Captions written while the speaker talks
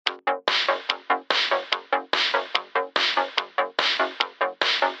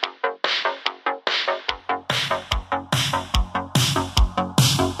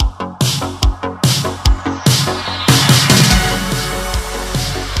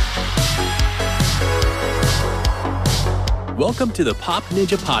welcome to the Pop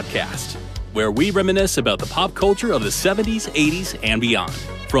Ninja Podcast, where we reminisce about the pop culture of the 70s, 80s, and beyond.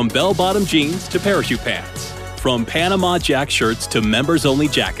 From bell-bottom jeans to parachute pants. From Panama Jack shirts to members-only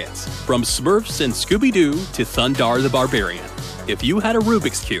jackets. From Smurfs and Scooby-Doo to Thundar the Barbarian. If you had a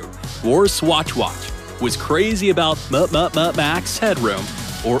Rubik's Cube, wore a Swatch watch, was crazy about Max Headroom,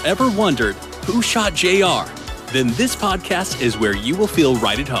 or ever wondered who shot JR, then this podcast is where you will feel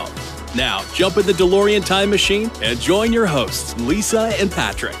right at home. Now, jump in the DeLorean time machine and join your hosts, Lisa and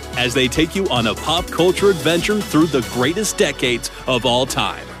Patrick, as they take you on a pop culture adventure through the greatest decades of all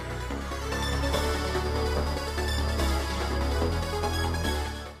time.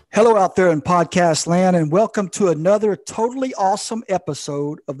 Hello out there in podcast land, and welcome to another totally awesome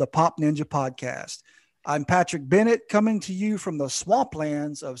episode of the Pop Ninja Podcast. I'm Patrick Bennett, coming to you from the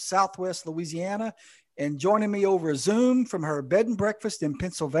swamplands of Southwest Louisiana, and joining me over Zoom from her bed and breakfast in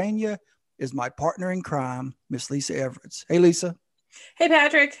Pennsylvania is my partner in crime, Miss Lisa Everett. Hey, Lisa. Hey,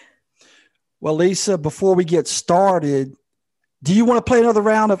 Patrick. Well, Lisa, before we get started, do you want to play another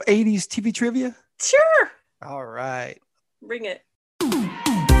round of 80s TV trivia? Sure. All right. Bring it.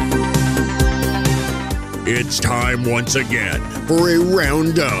 It's time once again for a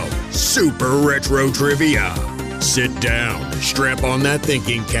round of Super Retro Trivia. Sit down, strap on that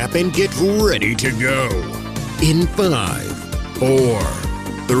thinking cap, and get ready to go. In 5, 4,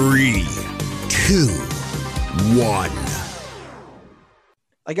 3, 2, 1.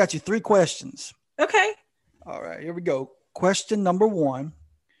 I got you 3 questions. Okay. All right, here we go. Question number 1.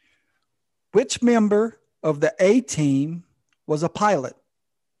 Which member of the A-Team was a pilot?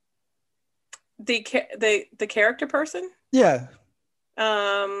 The character person? Yeah.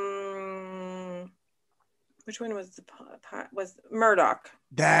 Which one was was Murdoch?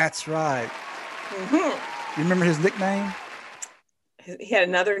 That's right. Mm-hmm. You remember his nickname? He had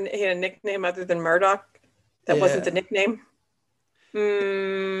a nickname other than Murdoch. That wasn't the nickname.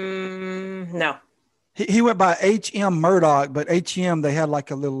 No. He went by H.M. Murdoch, but H.M. they had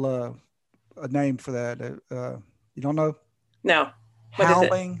like a little a name for that. You don't know? No. What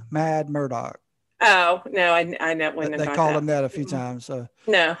Howling Mad Murdoch. Oh no, I know when they called him that a few times. So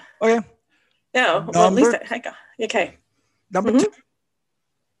no. Okay. No. Well, at least okay. Number 2.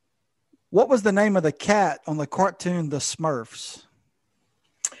 What was the name of the cat on the cartoon The Smurfs?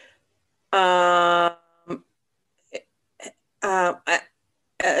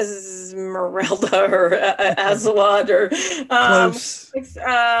 Esmeralda or Azalad or Close.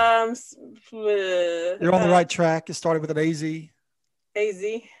 You're on the right track. It started with an A-Z.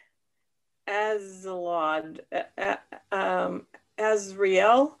 A-Z. Azalad.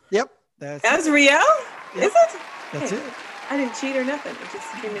 Azriel. Yep. That's Azriel? Yep. Is it? That's it. I didn't cheat or nothing. It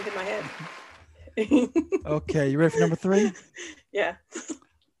just came into my head. Okay, you ready for number 3? Yeah.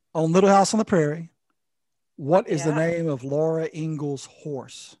 On Little House on the Prairie, what is the name of Laura Ingalls'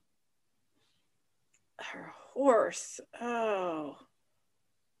 horse? Her horse. Oh.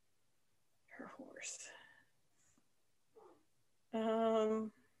 Her horse.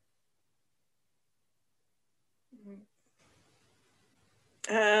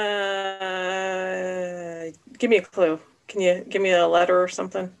 Give me a clue. Can you give me a letter or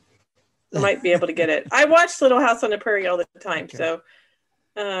something? I might be able to get it. I watched Little House on the Prairie all the time. Okay. So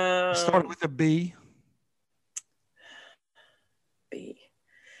start with a B. B.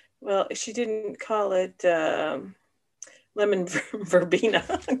 Well, she didn't call it lemon verbena.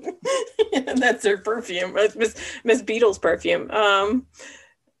 That's her perfume. Miss Beadle's perfume.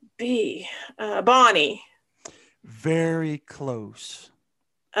 B. Bonnie. Very close.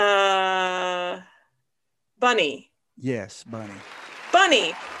 Bunny. Yes, Bunny.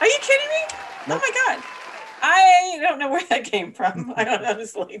 Bunny. Are you kidding me? Nope. Oh my God. I don't know where that came from. I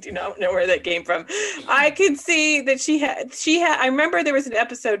honestly do not know where that came from. I could see that she had, I remember there was an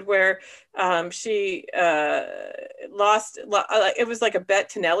episode where she lost, it was like a bet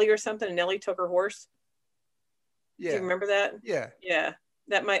to Nellie or something, and Nellie took her horse. Yeah. Do you remember that? Yeah. Yeah.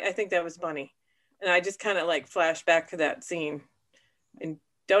 I think that was Bunny. And I just kind of like flashed back to that scene. And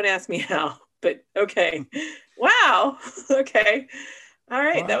don't ask me how, but okay. Wow. Okay. All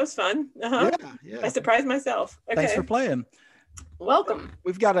right. That was fun. Yeah. I surprised myself. Okay. Thanks for playing. Welcome.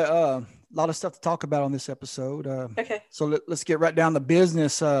 We've got a lot of stuff to talk about on this episode. Okay. So let's get right down to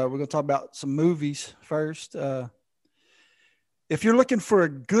business. We're going to talk about some movies first. If you're looking for a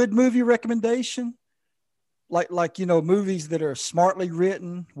good movie recommendation, like movies that are smartly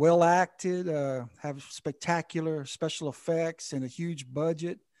written, well acted, have spectacular special effects and a huge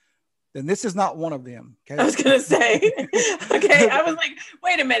budget, then this is not one of them. Okay. I was going to say, okay. I was like,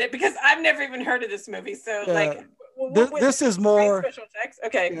 wait a minute, because I've never even heard of this movie. So This is more special effects.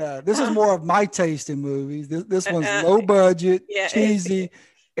 Okay. Yeah, this is more of my taste in movies. This one's low budget, cheesy,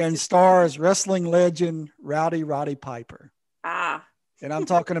 and stars wrestling legend Roddy Piper. And I'm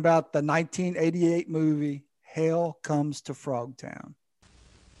talking about the 1988 movie Hell Comes to Frogtown.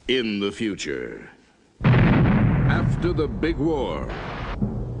 In the future, after the big war,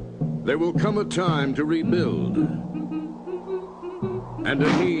 there will come a time to rebuild and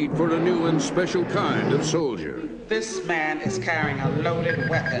a need for a new and special kind of soldier. This man is carrying a loaded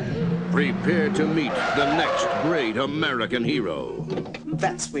weapon. Prepare to meet the next great American hero.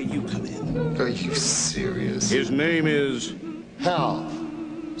 That's where you come in. Are you serious? His name is Hell.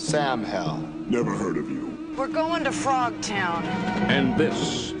 Sam Hell. Never heard of you. We're going to Frogtown. And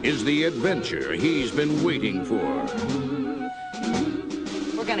this is the adventure he's been waiting for.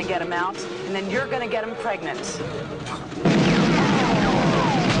 We're gonna get him out, and then you're gonna get him pregnant.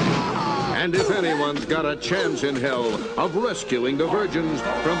 And if anyone's got a chance in hell of rescuing the virgins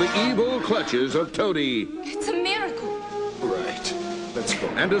from the evil clutches of Toady. It's a miracle. Right. Let's go.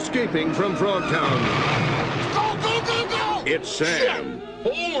 And escaping from Frogtown. Go! It's Sam.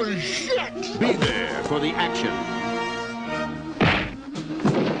 Shit. Holy shit! Be there for the action.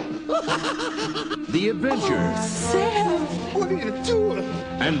 The adventure. Sam! What are you doing?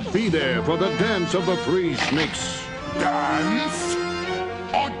 And be there for the dance of the three snakes. Dance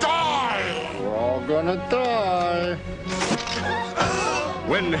or die! We're all gonna die.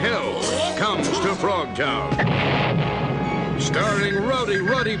 When hell comes to Frogtown. Starring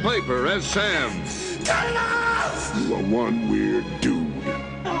Roddy Piper as Sam. You are one weird dude.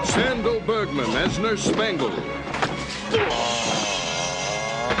 Sandal Bergman as Nurse Spangle.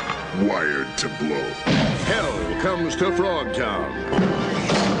 Wired to blow. Hell comes to Frogtown.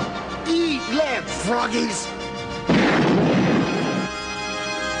 Eat lead, froggies!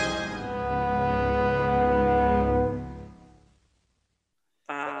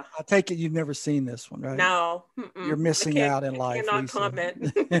 I take it you've never seen this one, right? No. You're missing out in life. I cannot Lisa.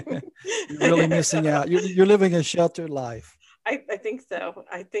 comment. You're really missing out. You're living a sheltered life. I think so.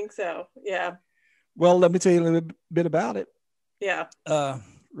 Yeah. Well, let me tell you a little bit about it. Yeah.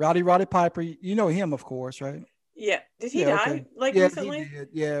 Roddy Piper, you know him, of course, right? Yeah. Did he die recently? He did.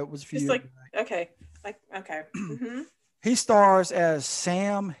 Yeah, it was a few Just years back. okay. Okay. Mm-hmm. He stars as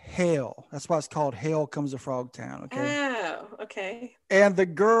Sam Hell. That's why it's called Hell Comes to Frogtown. Okay. Oh, okay. And the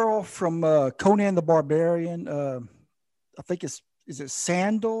girl from Conan the Barbarian, I think is it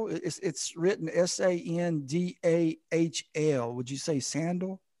Sandal? It's written Sandahl. Would you say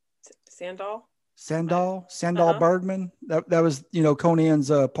Sandal? Sandal. Sandal Bergman. That was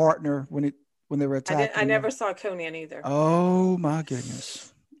Conan's partner when they were attacking. I never saw Conan either. Oh my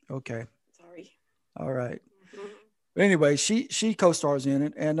goodness. Okay. Sorry. All right. But anyway, she co-stars in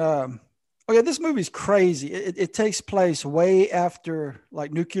it, and this movie's crazy. It takes place way after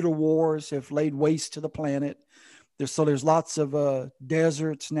like nuclear wars have laid waste to the planet. There's lots of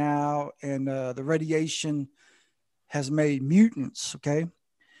deserts now, and the radiation has made mutants. Okay.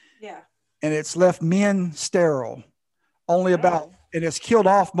 Yeah. And it's left men sterile. And it's killed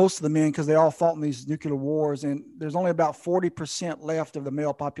off most of the men because they all fought in these nuclear wars, and there's only about 40% left of the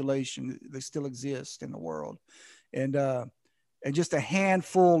male population that still exists in the world. And just a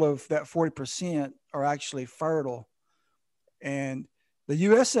handful of that 40% are actually fertile. And the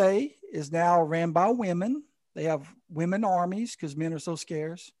USA is now ran by women. They have women armies because men are so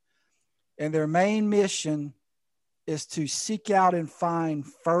scarce. And their main mission is to seek out and find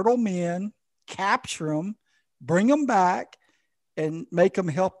fertile men, capture them, bring them back, and make them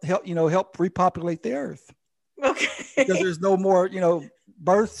help repopulate the earth. Okay. Because there's no more,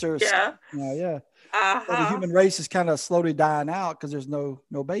 births or yeah. Yeah. Uh-huh. So the human race is kind of slowly dying out because there's no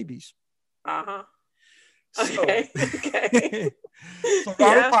babies. Uh-huh. Okay. Okay. So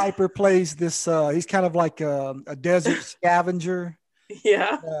Roddy Piper plays this. He's kind of like a desert scavenger.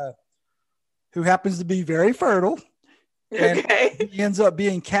 Yeah. Who happens to be very fertile. Okay. And he ends up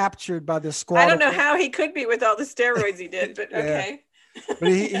being captured by this squad. I don't know how he could be with all the steroids he did, but okay. But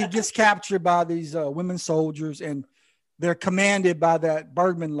he gets captured by these women soldiers, and they're commanded by that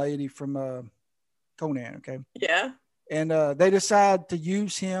Bergman lady from Conan. Okay. Yeah. And they decide to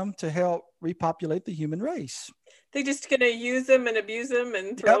use him to help repopulate the human race. They just gonna use him and abuse him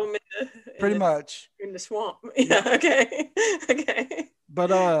and throw him in the swamp. Yeah. Okay. Okay.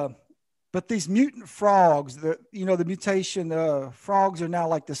 But these mutant frogs, the mutation frogs are now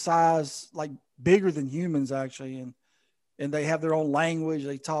like the size, like bigger than humans actually, and they have their own language.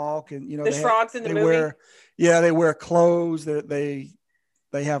 They talk, and the frogs in the movie. They wear clothes. They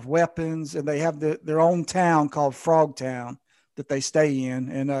have weapons, and they have their own town called Frogtown that they stay in,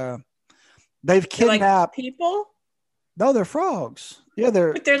 and they've kidnapped people. No, they're frogs. Yeah,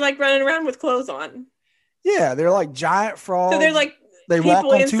 But they're like running around with clothes on. Yeah, they're like giant frogs. So they're like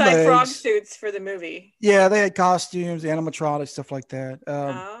people inside frog suits for the movie. Yeah, they had costumes, animatronics, stuff like that.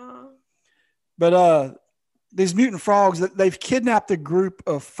 But these mutant frogs, they've kidnapped a group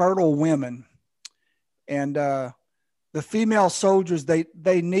of fertile women, and the female soldiers,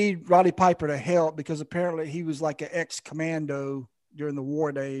 they need Roddy Piper to help because apparently he was like an ex-commando during the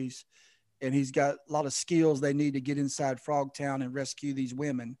war days, and he's got a lot of skills they need to get inside Frogtown and rescue these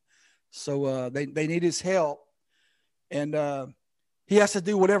women. So they need his help, and he has to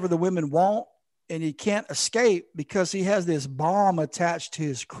do whatever the women want, and he can't escape because he has this bomb attached to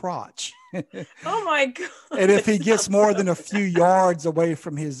his crotch. Oh my God. And if he gets more than a few yards away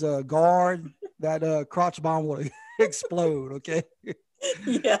from his guard, that crotch bomb will explode. Okay.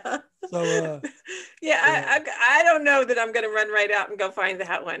 Yeah. So I don't know that I'm going to run right out and go find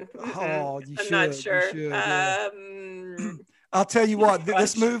that one. Oh, I'm not sure. Yeah. I'll tell you what,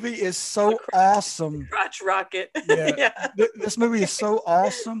 this movie is so awesome. Crotch rocket. Yeah. This movie is so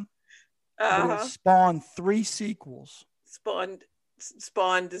awesome. It spawned 3 sequels. Spawned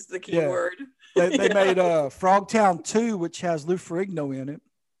is the key word. They made Frogtown 2, which has Lou Ferrigno in it.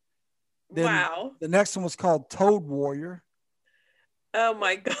 Then wow. The next one was called Toad Warrior. Oh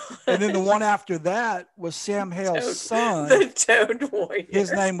my God. And then the one after that was Sam Hale's son. The Toad Warrior.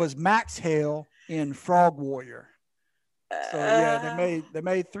 His name was Max Hale in Frog Warrior. So yeah, they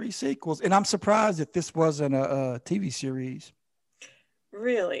made 3 sequels, and I'm surprised that this wasn't a TV series.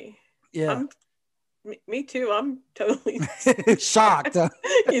 Really? Yeah. Me too. I'm totally shocked.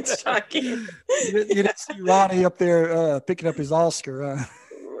 It's shocking. You didn't see Ronnie up there picking up his Oscar.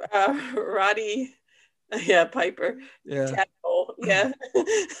 Roddy, Piper. Yeah. Tadpole. Yeah.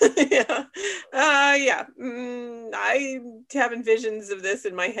 Yeah. I'm having visions of this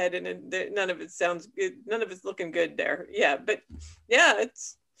in my head, and none of it sounds good. None of it's looking good there. Yeah, but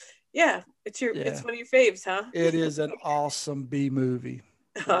it's one of your faves, huh? It is an awesome B movie.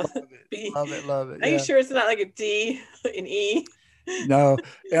 Love it. Are you sure it's not like a D, an E? No.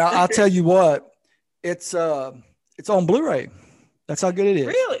 Yeah, I'll tell you what. It's on Blu-ray. That's how good it is.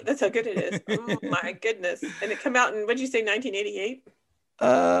 Really? That's how good it is. Oh my goodness. And it come out in, what did you say, 1988?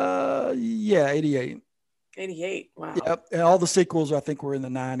 Yeah, 88. 88. Wow. Yep. And all the sequels, I think, were in the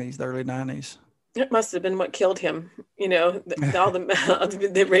 90s, the early 90s. It must have been what killed him, all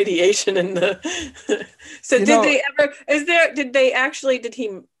the radiation and the. So did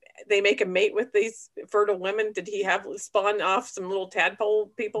they make a mate with these fertile women? Did he have spawn off some little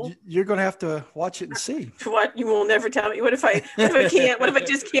tadpole people? You're going to have to watch it and see. What? You will never tell me. What if I can't? What if I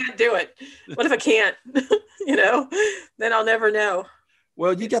just can't do it? What if I can't? Then I'll never know.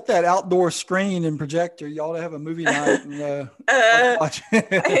 Well, you got that outdoor screen and projector. You ought to have a movie night and watch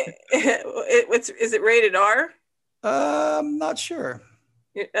it. Is it rated R? I'm not sure.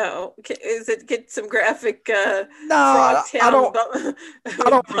 Is it get some graphic no, I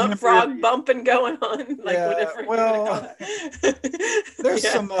don't remember frog bumping going on? Whatever. Well, there's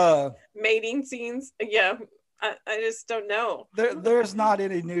some mating scenes. Yeah. I just don't know. There's not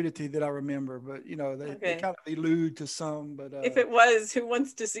any nudity that I remember, but they kind of allude to some. But if it was, who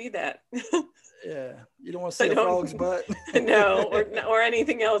wants to see that? Yeah, you don't want to see a frog's butt. No, or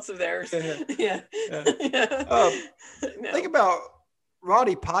anything else of theirs. Yeah. Think about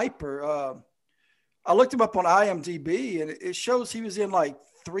Roddy Piper. I looked him up on IMDb, and it shows he was in like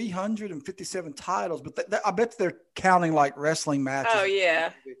 357 titles, but I bet they're counting like wrestling matches. Oh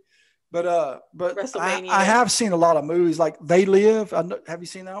yeah. But I have seen a lot of movies like They Live. Have you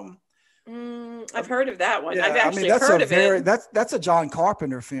seen that one? I've heard of that one. Yeah, I've actually heard of it. That's a John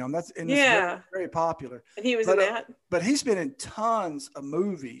Carpenter film. It's very, very popular. And he was in that. But he's been in tons of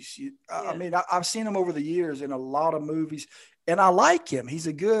movies. I mean, I've seen him over the years in a lot of movies, and I like him. He's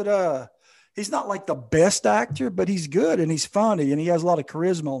a good. He's not like the best actor, but he's good and he's funny and he has a lot of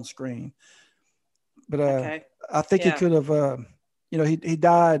charisma on screen. But I think he could have. He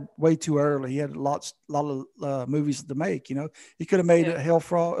died way too early. He had a lot of movies to make. He could have made a Hell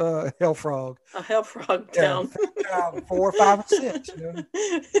Frog. A Hell Frog Town. 4, 5, and 6.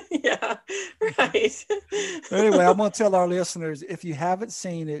 Yeah, right. Anyway, I'm going to tell our listeners, if you haven't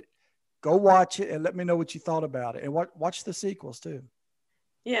seen it, go watch it and let me know what you thought about it, and watch the sequels too.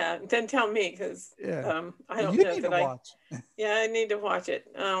 Yeah, then tell me because I don't know that watch. Yeah, I need to watch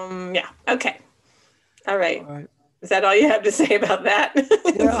it. Yeah. Okay. All right. Is that all you have to say about that?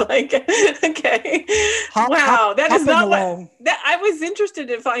 Yeah. Okay. Wow, that is not what I was interested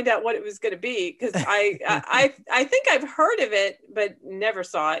to find out what it was going to be because I think I've heard of it but never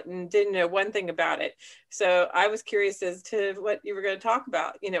saw it and didn't know one thing about it. So I was curious as to what you were going to talk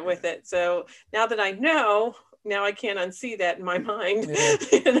about, with it. So now that I know, now I can't unsee that in my mind.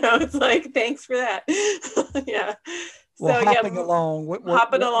 It's like, thanks for that. Yeah. Well, hopping along. What movie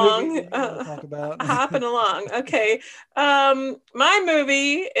talk about? Hopping along. Okay. My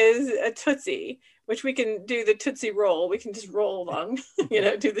movie is a Tootsie, which we can do the Tootsie Roll. We can just roll along,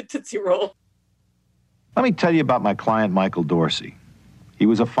 do the Tootsie Roll. Let me tell you about my client, Michael Dorsey. He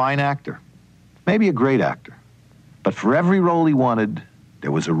was a fine actor, maybe a great actor. But for every role he wanted,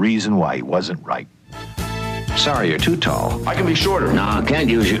 there was a reason why he wasn't right. Sorry, you're too tall. I can be shorter. No, I can't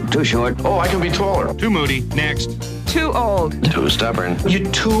use you. Too short. Oh, I can be taller. Too moody. Next. Too old. Too stubborn. You're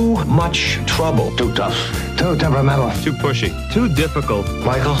too much trouble. Too tough. Too temperamental. Too pushy. Too difficult.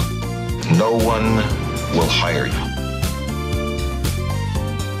 Michael, no one will hire you.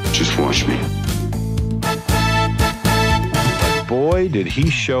 Just watch me. Boy, did he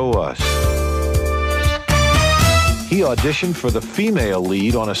show us. He auditioned for the female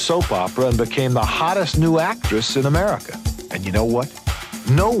lead on a soap opera and became the hottest new actress in America. And you know what?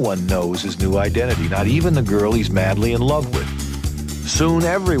 No one knows his new identity, not even the girl he's madly in love with. Soon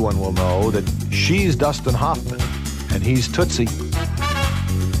everyone will know that she's Dustin Hoffman and he's Tootsie.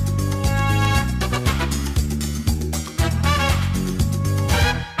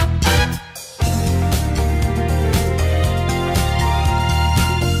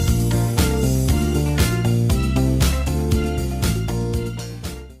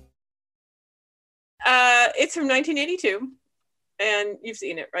 It's from 1982, and you've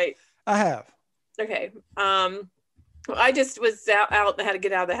seen it, right? I have. Okay. Well, I just was out. I had to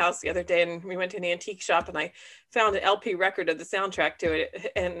get out of the house the other day, and we went to an antique shop, and I found an LP record of the soundtrack to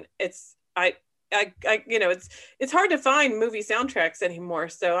it. And it's hard to find movie soundtracks anymore.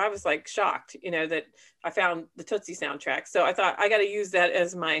 So I was like shocked, that I found the Tootsie soundtrack. So I thought I got to use that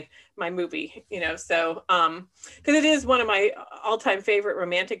as my movie, So because it is one of my all-time favorite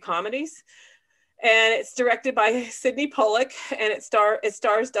romantic comedies. And it's directed by Sidney Pollack, and it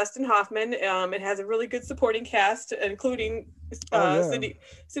stars Dustin Hoffman. It has a really good supporting cast, including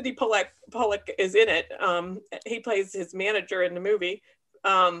Sidney Pollack is in it. He plays his manager in the movie,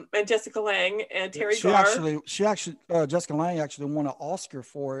 and Jessica Lange and Terry Garr. Jessica Lange actually won an Oscar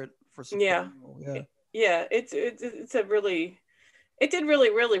for it. Yeah. It's a really, it did really,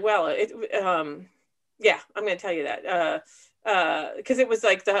 really well. I'm going to tell you that. Because it was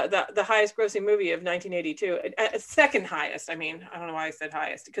like the highest grossing movie of 1982, second highest. I mean, I don't know why I said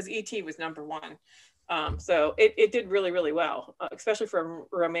highest, because E.T. was number one. So it did really, really well, especially for a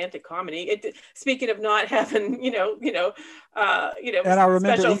romantic comedy. Speaking of not having, and I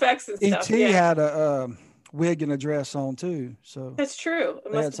remember special effects and stuff. E.T. had a wig and a dress on too, so that's true.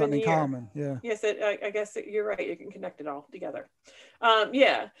 It they had something in common. Yeah. Yes, I guess you're right. You can connect it all together.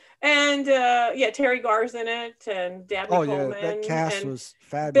 Terry Garr's in it, and Dabney Coleman. That cast was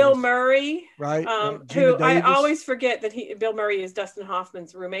fabulous. Bill Murray, right? Who I always forget that Bill Murray is Dustin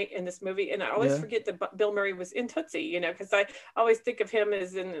Hoffman's roommate in this movie, and I always forget that Bill Murray was in Tootsie, because I always think of him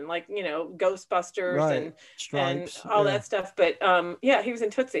as in Ghostbusters and all that stuff. But he was in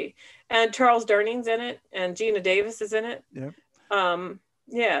Tootsie, and Charles Durning's in it, and Gina Davis is in it. Yep.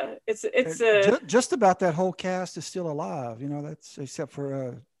 It's just about that whole cast is still alive. That's except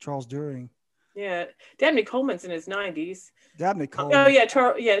for Charles During. Yeah, Dabney Coleman's in his 90s. Dabney Coleman. Oh yeah,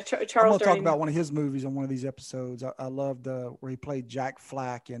 Charles. I'm gonna talk about one of his movies on one of these episodes. I loved where he played Jack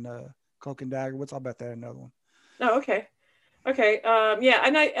Flack in Cloak and Dagger. We'll talk about that in another one. Oh, okay.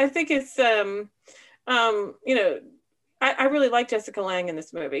 And I think it's I really like Jessica Lange in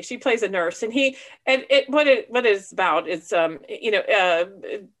this movie. She plays a nurse, and what it is about is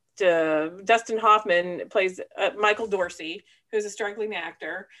Dustin Hoffman plays Michael Dorsey, who's a struggling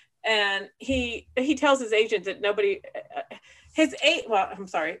actor, and he tells his agent that his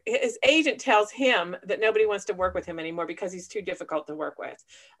agent tells him that nobody wants to work with him anymore because he's too difficult to work with.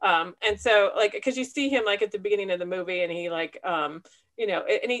 And so because you see him at the beginning of the movie, and he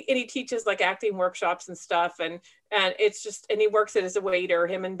and he teaches acting workshops and stuff, and it's just, and he works it as a waiter.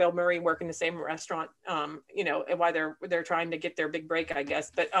 Him and Bill Murray work in the same restaurant, while they're trying to get their big break, I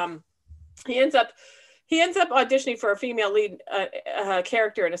guess. But he ends up auditioning for a female lead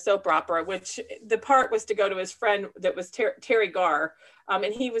character in a soap opera, which the part was to go to his friend that was Terry Garr,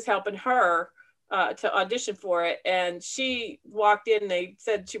 and he was helping her to audition for it. And she walked in, and they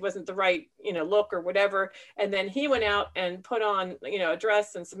said she wasn't the right, look or whatever. And then he went out and put on, a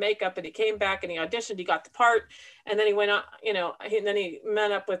dress and some makeup, and he came back and he auditioned, he got the part. And then he went on, and then he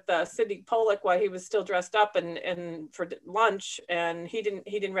met up with Sidney Pollack while he was still dressed up and for lunch, and he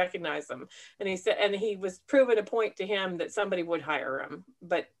didn't recognize him. And he said, and he was proving a point to him that somebody would hire him,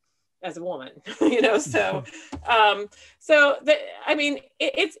 but as a woman, so I mean,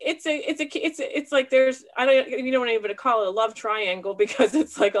 it's like there's, you don't even call it a love triangle because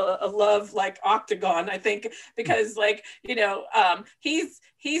it's like a love like octagon, I think, because like, he's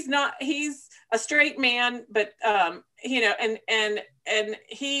a straight man, but and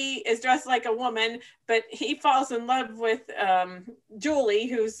he is dressed like a woman, but he falls in love with Julie,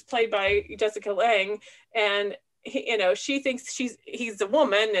 who's played by Jessica Lange, and she thinks he's a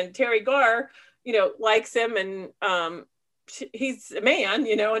woman, and Terry Garr, likes him, and he's a man,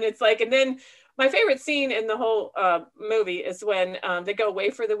 and it's like, and then my favorite scene in the whole movie is when they go away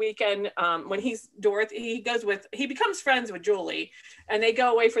for the weekend. When he's Dorothy, he becomes friends with Julie, and they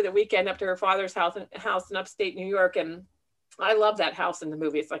go away for the weekend up to her father's house in upstate New York. And I love that house in the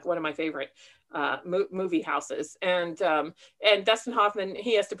movie. It's like one of my favorite movie houses. And Dustin Hoffman,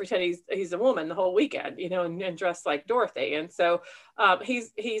 he has to pretend he's a woman the whole weekend, and dressed like Dorothy. And so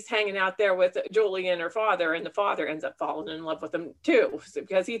he's hanging out there with Julie and her father, and the father ends up falling in love with him too,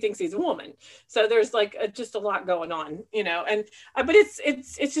 because he thinks he's a woman. So there's like just a lot going on, and but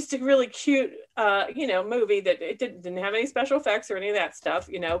it's just a really cute movie that it didn't have any special effects or any of that stuff,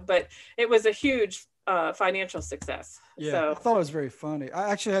 but it was a huge financial success. Yeah, so I thought it was very funny.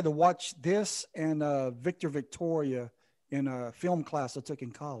 I actually had to watch this and Victor Victoria in a film class I took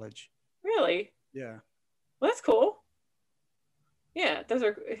in college. Really? Yeah. Well, that's cool. Yeah,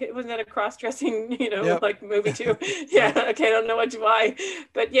 wasn't that a cross-dressing, Yep. like movie too? Yeah. Okay, I don't know why,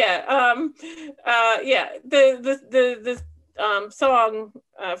 but yeah, the song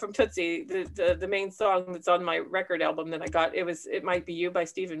from Tootsie, the main song that's on my record album that I got, It Might Be You by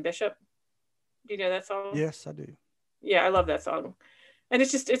Stephen Bishop. Do you know that song? Yes, I do. Yeah, I love that song. And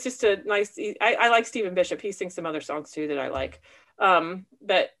it's just a nice, I like Stephen Bishop. He sings some other songs too that I like.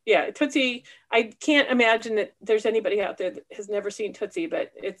 But yeah, Tootsie, I can't imagine that there's anybody out there that has never seen Tootsie,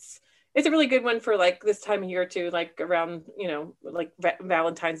 but it's a really good one for like this time of year too, like around, like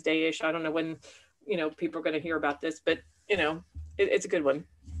Valentine's Day-ish. I don't know when, people are going to hear about this, but it's a good one.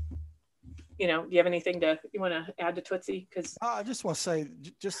 Do you have anything you want to add to Tootsie? Because I just want to say,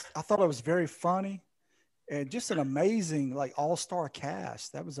 I thought it was very funny, and just an amazing like all-star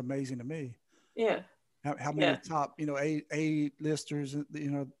cast. That was amazing to me. Yeah. How many top A-listers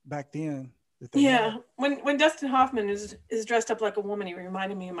back then. Yeah. When Dustin Hoffman is dressed up like a woman, he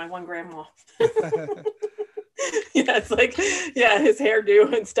reminded me of my one grandma. Yeah, it's like, his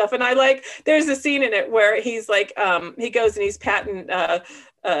hairdo and stuff. And there's a scene in it where he's like, he goes and he's patting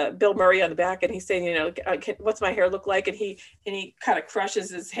Bill Murray on the back, and he's saying, what's my hair look like? And he kind of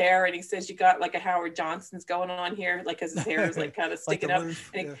crushes his hair, and he says, you got like a Howard Johnson's going on here, like, cause his hair is like kind of sticking up, and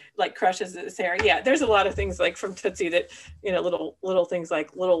he like crushes his hair. Yeah, there's a lot of things like from Tootsie that, little things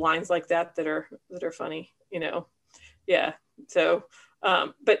like little lines like that are funny, Yeah. So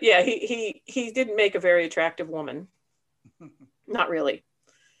but yeah, he didn't make a very attractive woman. Not really.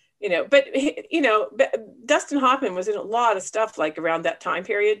 But Dustin Hoffman was in a lot of stuff like around that time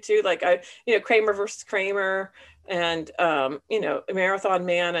period too. Like Kramer versus Kramer, and Marathon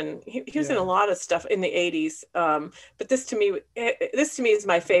Man, and he was in a lot of stuff in the 80s. But this to me is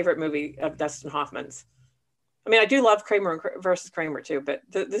my favorite movie of Dustin Hoffman's. I mean, I do love Kramer versus Kramer too, but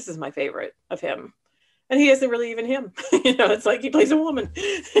this is my favorite of him. And he isn't really even him, it's like he plays a woman,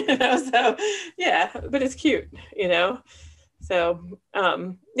 so yeah, but it's cute, so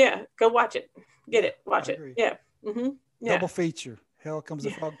yeah, go watch it, get it, watch it. Yeah. Mm-hmm. Yeah. Double feature, Hell Comes to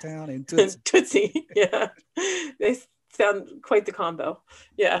Frogtown and Tootsie. Tootsie. Yeah, they sound quite the combo.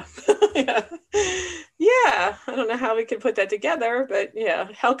 Yeah. Yeah. I don't know how we can put that together, but yeah,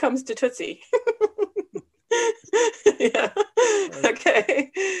 Hell Comes to Tootsie. Yeah. Okay.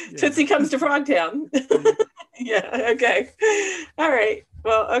 Yeah. Tootsie Comes to Frogtown. Yeah. Okay. All right.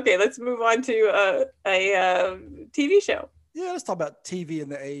 Well, okay. Let's move on to a TV show. Yeah, let's talk about TV in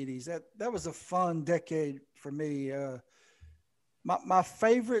the 80s. That was a fun decade for me. My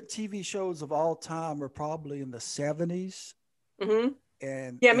favorite TV shows of all time were probably in the 70s. Mm-hmm.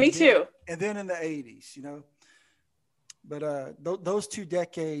 And me too. And then in the 80s, But those 2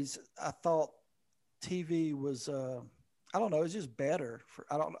 decades, I thought TV was I don't know, it was just better.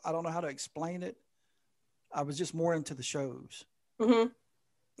 I don't know how to explain it. I was just more into the shows. Mm-hmm.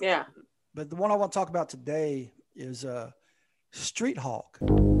 Yeah. But the one I want to talk about today is Street Hawk.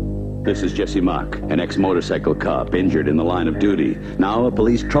 This is Jesse Mock, an ex-motorcycle cop injured in the line of duty. Now a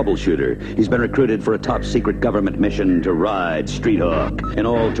police troubleshooter. He's been recruited for a top-secret government mission to ride Street Hawk, an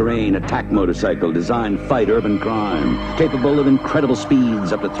all-terrain attack motorcycle designed to fight urban crime, capable of incredible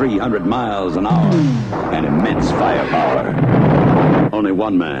speeds up to 300 miles an hour and immense firepower. Only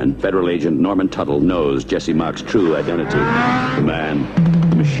one man, Federal Agent Norman Tuttle, knows Jesse Mock's true identity. The man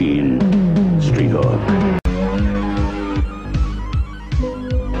machine, Street Hawk.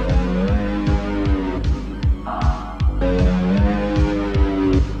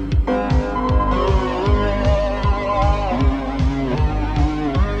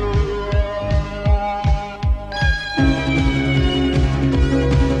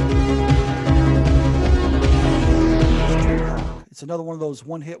 It's another one of those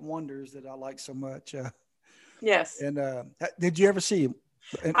one-hit wonders that I like so much. Yes. And did you ever see it?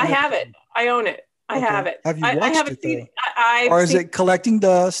 I have it. I own it. I have it. Have you watched I haven't it, seen though? Or is it collecting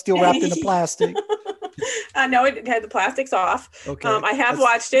dust, still wrapped in the plastic? No, it had the plastics off. Okay. I have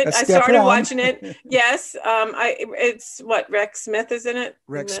watched it. I started watching it. Yes. It's what Rex Smith is in it.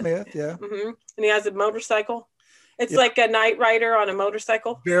 Rex Smith, yeah. Mm-hmm. And he has a motorcycle. It's like a Knight Rider on a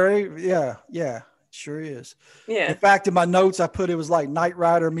motorcycle. Yeah. Sure is. Yeah. In fact, in my notes, I put it was like Knight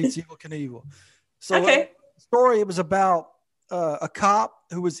Rider meets Evel Knievel. So the story, it was about a cop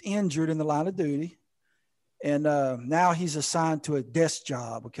who was injured in the line of duty. And now he's assigned to a desk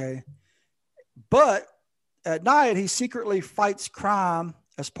job, okay? But at night, he secretly fights crime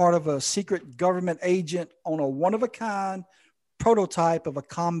as part of a secret government agent on a one-of-a-kind prototype of a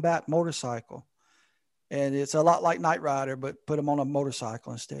combat motorcycle. And it's a lot like Knight Rider, but put him on a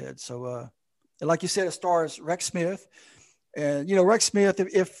motorcycle instead. So, like you said, it stars Rex Smith. And, Rex Smith,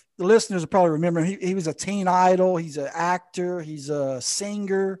 if the listeners will probably remember, he was a teen idol. He's an actor. He's a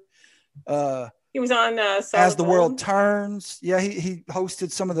singer. He was on As the World Turns. Yeah, he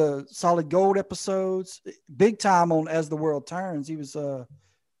hosted some of the Solid Gold episodes. Big time on As the World Turns. He was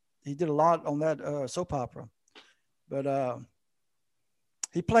he did a lot on that soap opera. But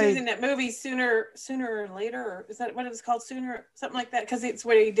he was in that movie Sooner or Later, or is that what it was called? Sooner, something like that, because it's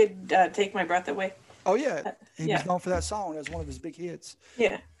where he did Take My Breath Away. Oh yeah, he was known for that song as one of his big hits.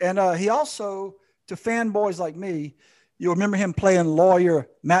 Yeah, and he also, to fanboys like me, you'll remember him playing lawyer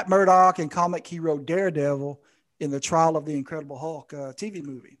Matt Murdock and comic hero Daredevil in the Trial of the Incredible Hulk TV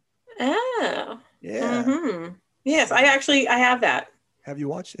movie. Oh, yeah. Mm-hmm. Yes, I have that. Have you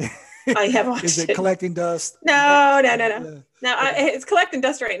watched it? I have watched it. Is it collecting dust? No. It's collecting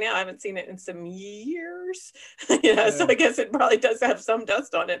dust right now. I haven't seen it in some years. So I guess it probably does have some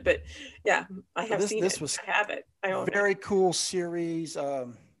dust on it. But yeah, I have seen it. I have it. I own it. Very cool series. I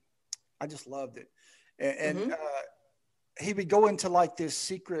just loved it. And he would go into like this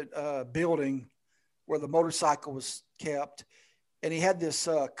secret building where the motorcycle was kept. And he had this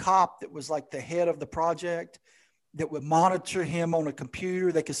cop that was like the head of the project that would monitor him on a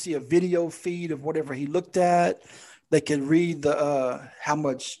computer. They could see a video feed of whatever he looked at. They could read the how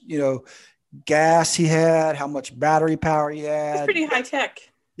much, gas he had, how much battery power he had. It's pretty high tech.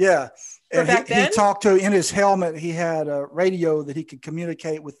 Yeah. And he talked to, in his helmet, he had a radio that he could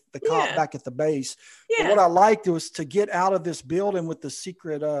communicate with the cop back at the base. Yeah. But what I liked was to get out of this building with the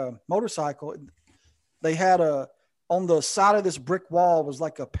secret motorcycle. They had on the side of this brick wall was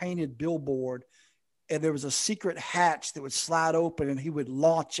like a painted billboard. And there was a secret hatch that would slide open and he would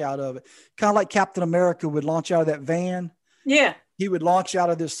launch out of it. Kind of like Captain America would launch out of that van. Yeah. He would launch out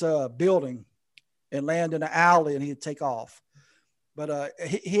of this building and land in an alley and he'd take off. But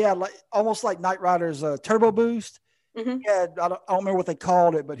he had like almost like Knight Rider's turbo boost. Mm-hmm. He had, I don't remember what they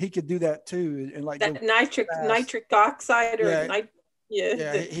called it, but he could do that too. And like that nitric oxide or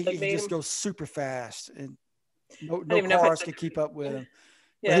he just goes super fast and no cars could keep up with him.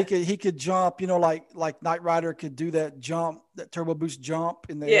 Yeah. But he could jump, like Knight Rider could do that jump, that turbo boost jump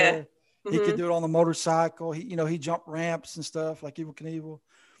in the air. Mm-hmm. He could do it on the motorcycle. He jumped ramps and stuff like Evel Knievel.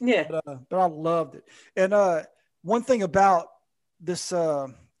 Yeah. But I loved it. And one thing about this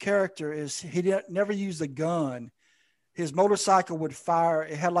character is he never used a gun. His motorcycle would fire.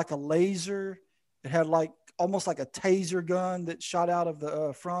 It had like a laser. It had like almost like a taser gun that shot out of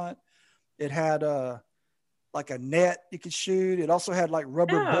the front. It had like a net you could shoot. It also had like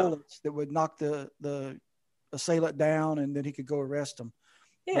rubber bullets that would knock the assailant down, and then he could go arrest him.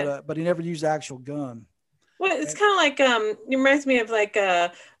 Yeah. But he never used the actual gun. Well, it's kind of like it reminds me of like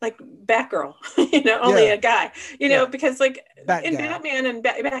Batgirl, only a guy, because like Batman and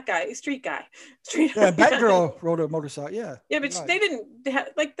Batguy, street guy. Batgirl rode a motorcycle. Yeah. Yeah, but they didn't have,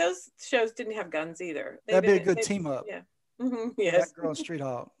 like, those shows didn't have guns either. That'd be a good team up. Yeah. Mm-hmm, yes. Batgirl and Street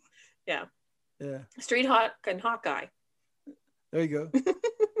Hawk. Yeah. Yeah. Street Hawk and Hawkeye. There you go.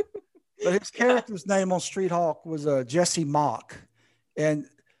 But his character's name on Street Hawk was Jesse Mock. And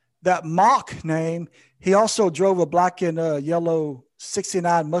that Mock name, he also drove a black and yellow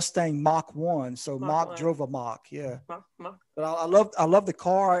 69 Mustang Mach 1. So Mock drove a Mach. Yeah. Mach. But I love the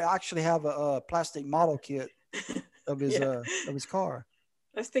car. I actually have a plastic model kit of his car.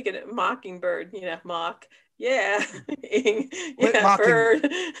 I was thinking of Mockingbird, mock. Yeah. mocking.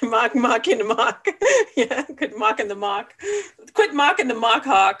 Bird. Mocking the mock. Yeah. Quit mocking the mock. Quit mocking the mock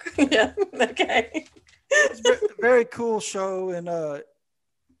hawk. Yeah. Okay. It's a very cool show. And I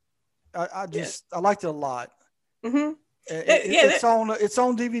liked it a lot. Mm-hmm. It's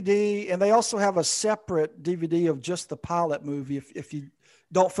on DVD, and they also have a separate DVD of just the pilot movie. If you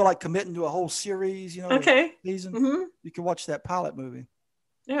don't feel like committing to a whole series, okay, season, mm-hmm. you can watch that pilot movie.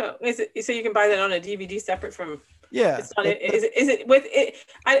 Yeah, is it so you can buy that on a DVD separate from? Yeah, it's not, is it with it?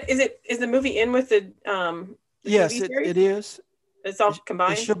 Is the movie in with the yes, TV it is. It's all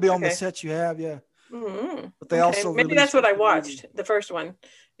combined. It should be on the set you have. Yeah, mm-hmm. But they also maybe that's what I watched the first one.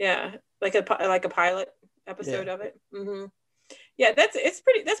 Yeah, like a pilot episode of it. Mm-hmm. Yeah, that's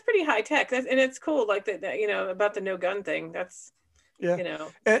pretty high tech. And it's cool, like that about the no gun thing. That's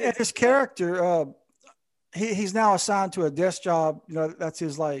and his character, he's now assigned to a desk job. That's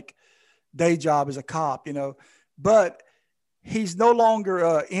his like day job as a cop. But he's no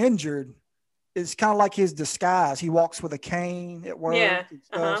longer injured. It's kind of like his disguise. He walks with a cane at work,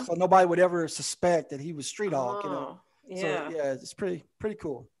 so nobody would ever suspect that he was street hawk. Yeah, so yeah, it's pretty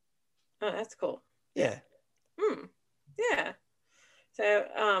cool. Oh, that's cool. Yeah. Yeah. So,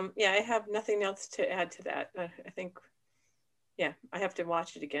 I have nothing else to add to that. I think, I have to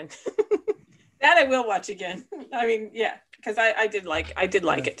watch it again. That I will watch again. I mean, because I did like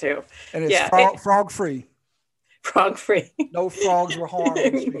it too. And it's frog free. Frog free. No frogs were harmed,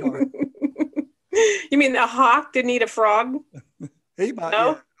 sweetheart. You mean the hawk didn't eat a frog? He might.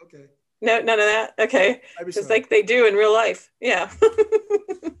 No? Yeah. Okay. No, none of that. Okay. Just like they do in real life. Yeah.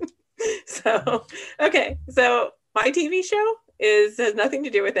 So, okay. So my TV show has nothing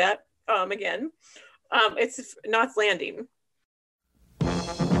to do with that. Again, it's Knots Landing.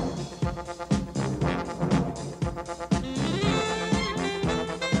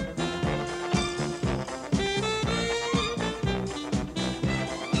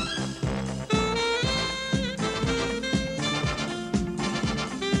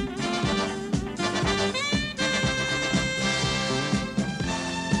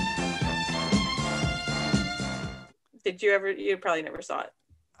 Did you ever? You probably never saw it.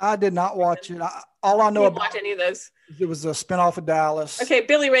 I did not watch it. All I know about watch any of those. It was a spinoff of Dallas. Okay,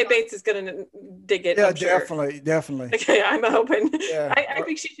 Billy Ray Bates is going to dig it. Yeah, sure. definitely. Okay, I'm hoping. Yeah. I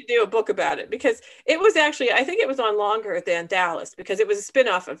think she should do a book about it because it was actually, I think it was on longer than Dallas because it was a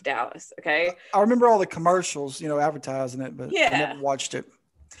spinoff of Dallas. Okay. I remember all the commercials, advertising it, but I never watched it.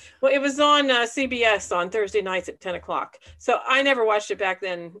 Well, it was on CBS on Thursday nights at 10 o'clock. So I never watched it back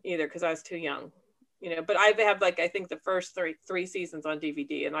then either because I was too young. But I have I think the first three seasons on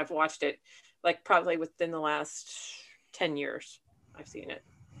DVD, and I've watched it probably within the last 10 years. I've seen it,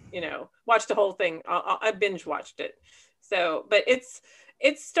 watched the whole thing. I binge watched it. So, but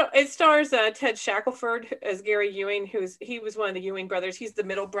it stars Ted Shackelford as Gary Ewing, he was one of the Ewing brothers. He's the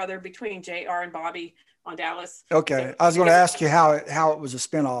middle brother between JR and Bobby on Dallas. Okay. So, I was going to ask you how it was a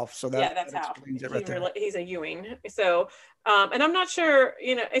spinoff. So that's how explains it right there. He's a Ewing. So, and I'm not sure,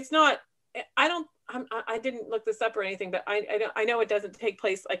 it's not, I didn't look this up or anything, but I know it doesn't take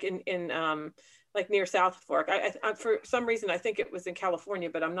place in near South Fork. I for some reason I think it was in California,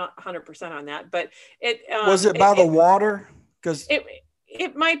 but I'm not 100% on that. But it was it by the water? Because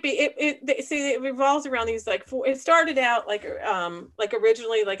it might be. It revolves around these it started out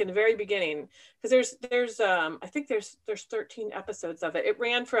originally in the very beginning because there's I think there's 13 episodes of it. It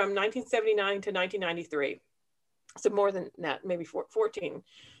ran from 1979 to 1993, so more than that, maybe 14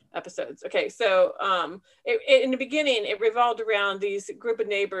 episodes. Okay, so in the beginning it revolved around these group of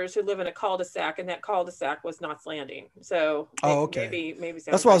neighbors who live in a cul-de-sac, and that cul-de-sac was Knots Landing. So maybe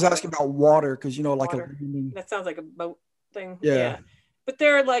that's why I was asking about water, because water. That sounds like a boat thing. Yeah. But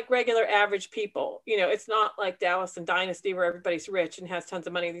they're regular average people. It's not like Dallas and Dynasty where everybody's rich and has tons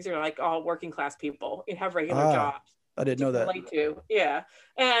of money. These are all working class people. You have regular jobs. I didn't know that. Yeah.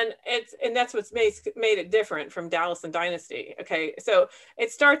 And that's what's made it different from Dallas and Dynasty. Okay. So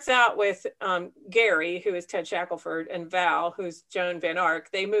it starts out with Gary, who is Ted Shackelford, and Val, who's Joan Van Ark.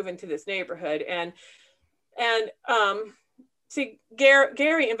 They move into this neighborhood and see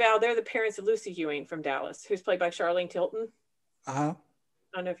Gary and Val, they're the parents of Lucy Ewing from Dallas, who's played by Charlene Tilton. Uh-huh.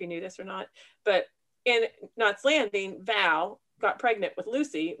 I don't know if you knew this or not, but in Knots Landing, Val got pregnant with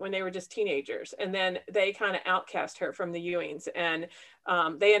Lucy when they were just teenagers, and then they kind of outcast her from the Ewings, and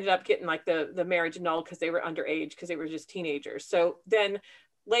they ended up getting the marriage annulled because they were underage, because they were just teenagers. So then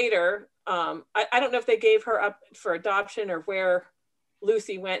later, I don't know if they gave her up for adoption or where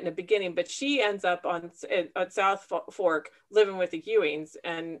Lucy went in the beginning, but she ends up at South Fork living with the Ewings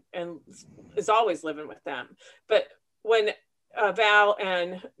and is always living with them. But when Val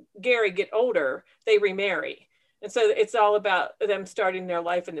and Gary get older, they remarry. And so it's all about them starting their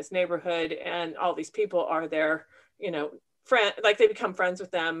life in this neighborhood, and all these people are their, friend, like they become friends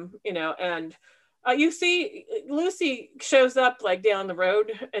with them, and you see Lucy shows up like down the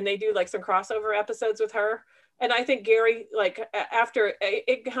road, and they do like some crossover episodes with her. And I think Gary, like after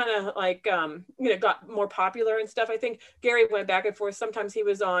it kind of like, got more popular and stuff, I think Gary went back and forth. Sometimes he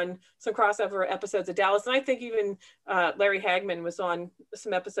was on some crossover episodes of Dallas. And I think even Larry Hagman was on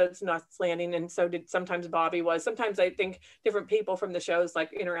some episodes of Knots Landing. And so did sometimes Bobby was. Sometimes I think different people from the shows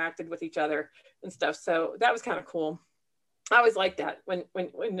like interacted with each other and stuff. So that was kind of cool. I always liked that when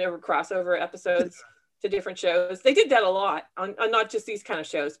there were crossover episodes to different shows. They did that a lot on not just these kind of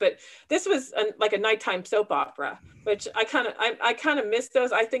shows, but this was like a nighttime soap opera, which I kind of miss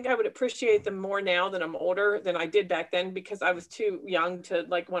those. I think I would appreciate them more now that I'm older than I did back then, because I was too young to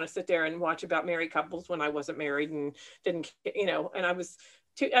like want to sit there and watch about married couples when I wasn't married and didn't, and I was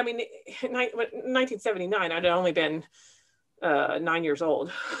too, 1979, I'd only been 9 years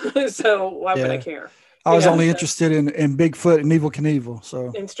old. So why would I care? I was only interested in Bigfoot and Evel Knievel,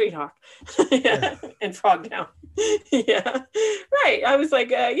 so and Street Hawk, and Frogtown, right. I was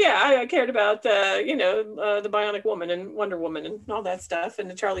like, I cared about the Bionic Woman and Wonder Woman and all that stuff, and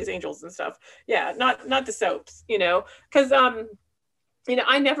the Charlie's Angels and stuff. Yeah, not the soaps, because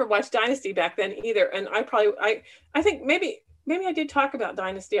I never watched Dynasty back then either, and I think maybe I did talk about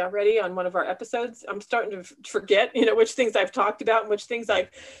Dynasty already on one of our episodes. I'm starting to forget, which things I've talked about and which things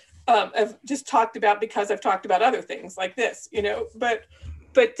I've just talked about because I've talked about other things like this,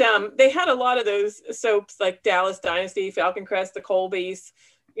 but they had a lot of those soaps like Dallas Dynasty, Falcon Crest, the Colbys,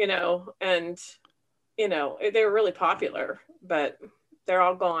 and, they were really popular, but they're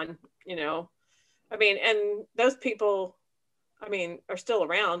all gone, and those people, are still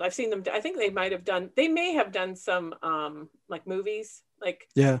around. I've seen them. I think they may have done some like movies, like,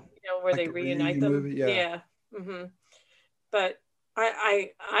 where like they reunite them. Movie, yeah. Mm-hmm. But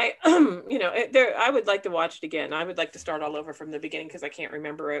I would like to watch it again. I would like to start all over from the beginning because I can't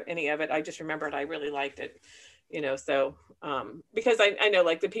remember any of it. I just remembered I really liked it, so because I know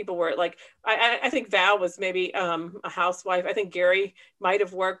like the people were like, I think Val was maybe a housewife. I think Gary might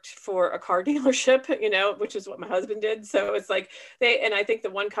have worked for a car dealership, which is what my husband did. So it's like and I think the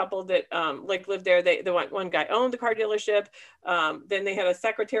one couple that like lived there, the one guy owned the car dealership. Then they had a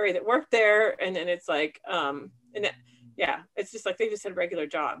secretary that worked there. And then it's like, it's just like they just had regular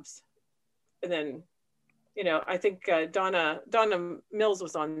jobs. And then, I think Donna Mills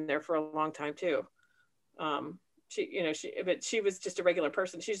was on there for a long time too. She was just a regular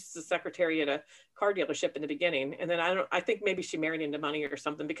person. She's just a secretary at a car dealership in the beginning. And then I think maybe she married into money or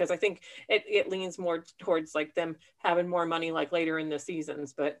something, because I think it leans more towards like them having more money like later in the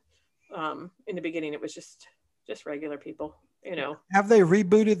seasons. But in the beginning, it was just regular people. Have they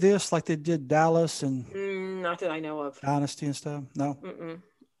rebooted this like they did Dallas and not that I know of, Dynasty and stuff? No.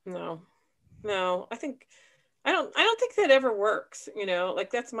 No. I don't think that ever works.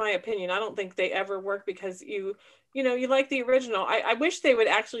 Like that's my opinion. I don't think they ever work because you like the original. I wish they would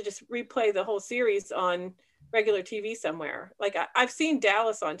actually just replay the whole series on regular TV somewhere. Like I've seen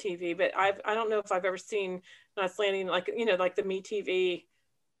Dallas on TV, but I don't know if I've ever seen Knots Landing, like like the MeTV.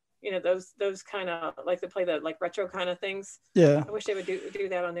 Those kind of like they play the like retro kind of things. Yeah, I wish they would do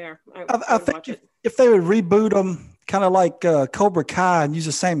that on there. I think if they would reboot them, kind of like Cobra Kai, and use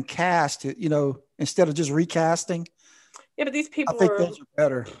the same cast, instead of just recasting. Yeah, but these people those are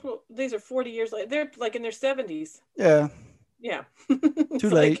better. Well, these are 40 years later. They're like in their 70s. Yeah. Yeah.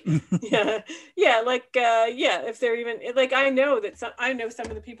 Too late. Like, yeah. Like, if they're even like, I know some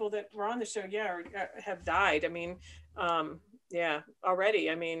of the people that were on the show, have died. Already.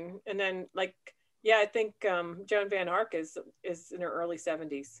 And then like, I think Joan Van Ark is in her early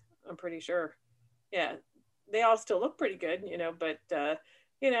 70s. I'm pretty sure. Yeah. They all still look pretty good, but,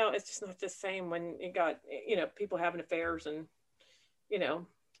 it's just not the same when you got, people having affairs and,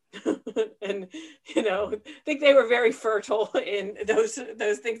 and, I think they were very fertile in those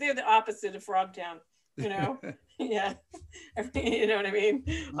things. They're the opposite of Frogtown, Yeah. You know what I mean?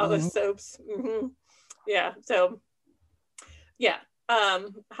 All those soaps. Mm-hmm. Yeah. So, yeah.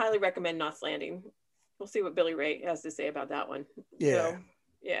 Highly recommend Knots Landing. We'll see what Billy Ray has to say about that one. Yeah. So,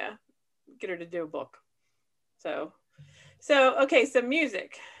 yeah. Get her to do a book. So okay, some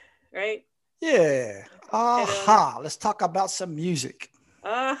music, right? Yeah. Aha. Let's talk about some music.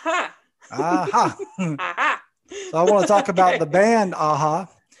 Aha. Aha. Aha. So I want to talk about the band Aha.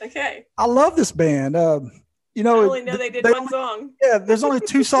 Okay. I love this band. I only know they did one song. Yeah, there's only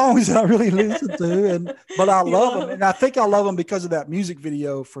two songs that I really listen to, but I love them, and I think I love them because of that music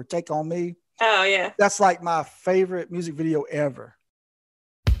video for "Take on Me." Oh yeah. That's like my favorite music video ever.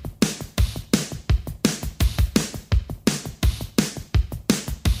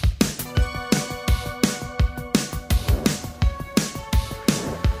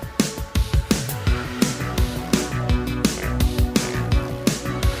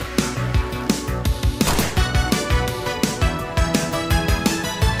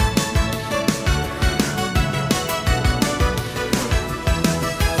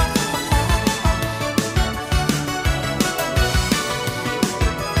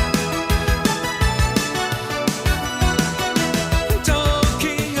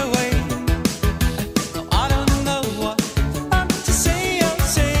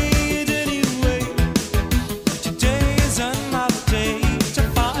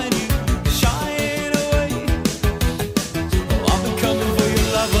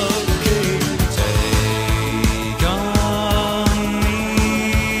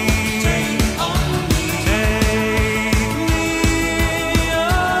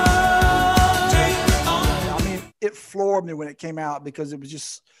 Floored me when it came out because it was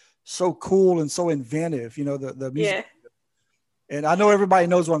just so cool and so inventive, you know, the music. Yeah. And I know everybody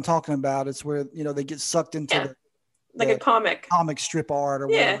knows what I'm talking about. It's where, you know, they get sucked into a comic strip art or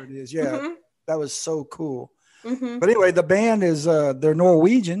whatever it is. Yeah. That was so cool. But anyway, the band is they're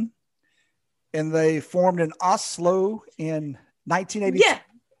Norwegian and they formed in Oslo in 1982. Yeah.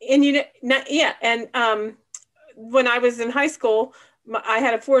 And and when I was in high school, I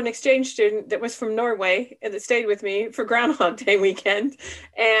had a foreign exchange student that was from Norway and that stayed with me for Groundhog Day weekend.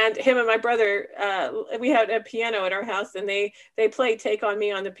 And him and my brother, we had a piano at our house, and they played "Take on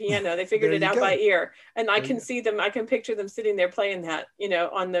Me" on the piano. They figured it out by ear, and I can see them. I can picture them sitting there playing that, you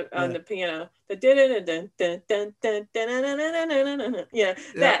know, on the piano. That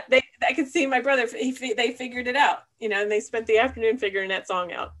I could see my brother. They figured it out, you know, and they spent the afternoon figuring that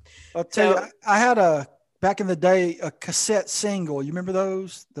song out. I'll tell you, I had back in the day, a cassette single. You remember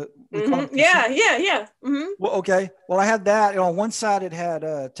those? Yeah. Mm-hmm. Well, okay. Well, I had that. And on one side, it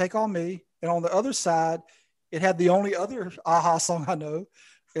had "Take on Me," and on the other side, it had the only other Aha song I know.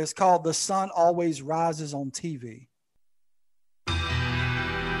 It's called "The Sun Always Rises on TV."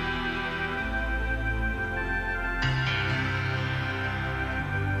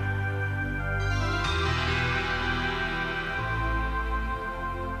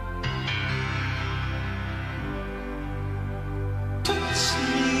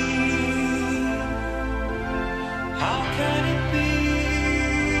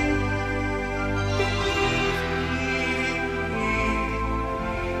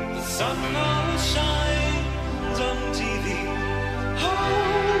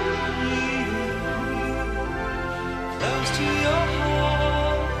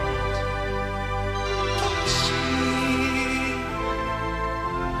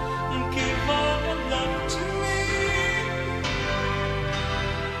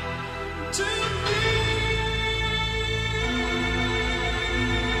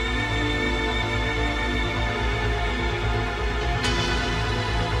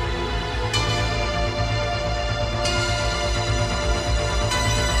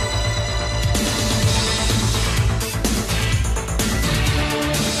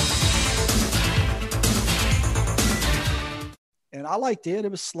 I liked it.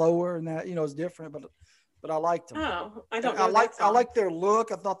 It was slower and that, you know, it's different, but I liked them. Oh, I don't know. I liked their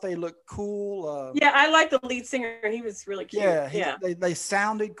look. I thought they looked cool. Yeah, I liked the lead singer. He was really cute. Yeah. They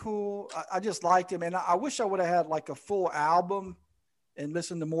sounded cool. I just liked him. And I wish I would have had like a full album and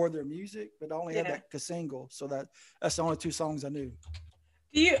listened to more of their music, but I only had that single. So that's the only two songs I knew.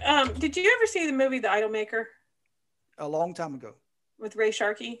 Did you ever see the movie The Idolmaker? A long time ago. With Ray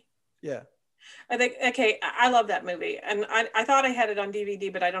Sharkey? Yeah. I think, okay, I love that movie. And I thought I had it on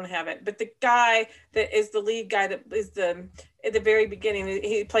DVD, but I don't have it. But the guy that is the lead guy that is at the very beginning,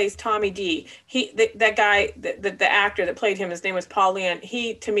 he plays Tommy D. That guy, the actor that played him, his name was Paul Leon.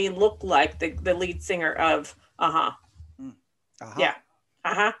 He, to me, looked like the lead singer of Aha. Uh-huh. Yeah.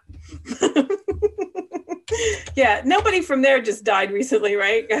 Uh-huh. Yeah, nobody from there just died recently,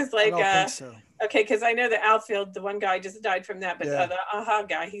 right? It's like, I don't think so. Okay, because I know the outfield, the one guy just died from that, but the Aha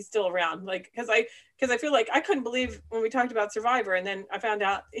guy, he's still around. Like, because I feel like I couldn't believe when we talked about Survivor, and then I found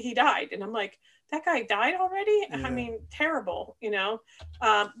out he died, and I'm like, that guy died already? Yeah. I mean, terrible, you know.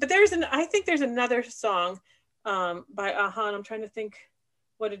 But I think there's another song by Aha, and I'm trying to think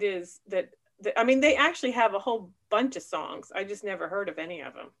what it is that I mean, they actually have a whole bunch of songs. I just never heard of any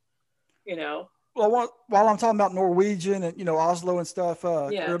of them, you know. Well, while I'm talking about Norwegian and, you know, Oslo and stuff,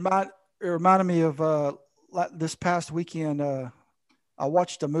 it reminded me of this past weekend. I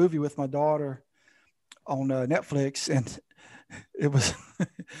watched a movie with my daughter on Netflix, and It was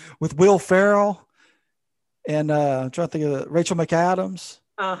with Will Ferrell and I'm trying to think of Rachel McAdams.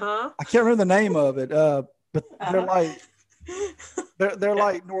 Uh-huh. I can't remember the name of it, but they're like they're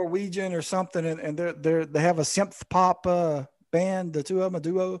like Norwegian or something, and they have a synth pop band, the two of them, a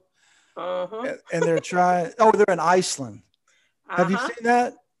duo. Uh-huh. And they're trying. Oh, they're in Iceland. Have you seen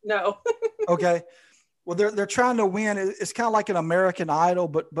that? No. Okay. Well, they're trying to win. It's kind of like an American Idol,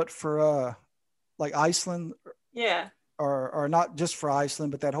 but for like Iceland. Yeah. Or not just for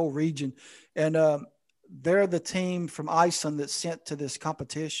Iceland, but that whole region. And they're the team from Iceland that's sent to this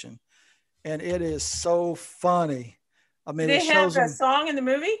competition, and it is so funny. I mean, they have a song in the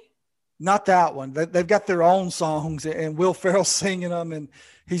movie. Not that one. They've got their own songs, and Will Ferrell singing them, and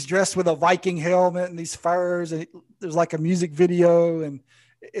he's dressed with a Viking helmet and these furs, and there's like a music video, and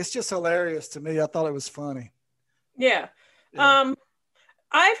it's just hilarious to me. I thought it was funny. Yeah.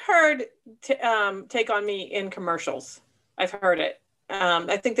 I've heard Take On Me in commercials. I've heard it.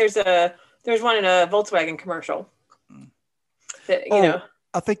 I think there's one in a Volkswagen commercial. That, you know.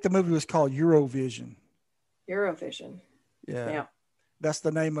 I think the movie was called Eurovision. Eurovision. Yeah. That's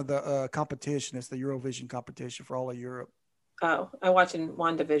the name of the competition. It's the Eurovision competition for all of Europe. Oh, I watch in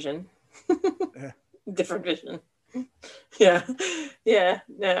WandaVision. Yeah. Different vision. Yeah. Yeah.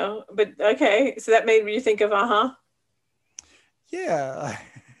 No. But okay. So that made you think of uh-huh. Yeah.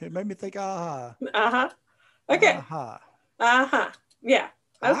 It made me think uh-huh. Uh-huh. Okay. Uh-huh. Uh-huh. Yeah.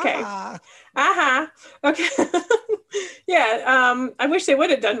 Okay. Uh-huh. Okay. Yeah. I wish they would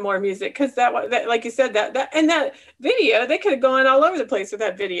have done more music, because that like you said, that video, they could have gone all over the place with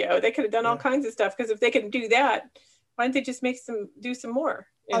that video. They could have done all kinds of stuff, because if they can do that, why don't they just do some more?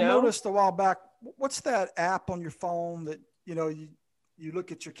 I noticed a while back, what's that app on your phone that, you know, you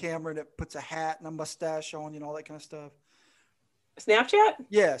look at your camera and it puts a hat and a mustache on, you know, all that kind of stuff? Snapchat?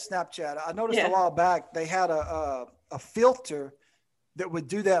 Yeah, Snapchat. I noticed a while back they had a filter that would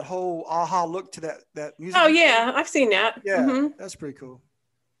do that whole aha look to that music. Oh yeah, I've seen that. Yeah, that's pretty cool.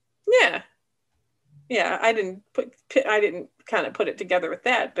 Yeah, yeah. I didn't kind of put it together with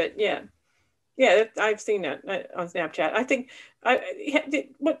that, but yeah, I've seen that on Snapchat. I think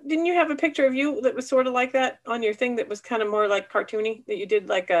didn't you have a picture of you that was sort of like that on your thing, that was kind of more like cartoony, that you did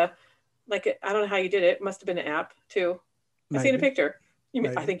like a I don't know how you did it. It must have been an app too. I've seen a picture.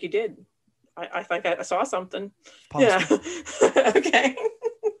 I think you did. I think I saw something. Possibly. Yeah. Okay.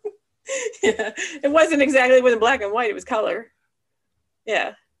 Yeah. It wasn't exactly with black and white. It was color.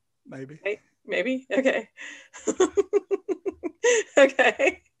 Yeah. Maybe. Right? Maybe. Okay.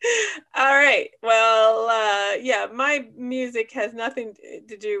 Okay. All right. Well, yeah, my music has nothing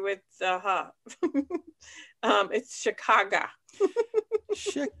to do with it's Chicago.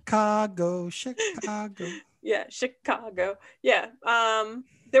 Chicago. Yeah, Chicago. Yeah.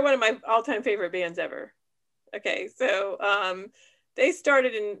 They're one of my all-time favorite bands ever. Okay, so they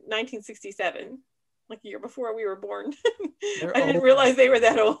started in 1967, like a year before we were born. I didn't realize they were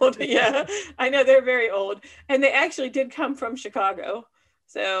that old. Yeah, I know, they're very old. And they actually did come from Chicago.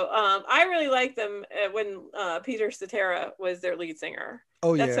 So I really liked them when Peter Cetera was their lead singer.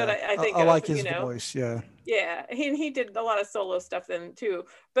 Oh, that's what I think. I like his voice. Yeah. Yeah, he did a lot of solo stuff then too.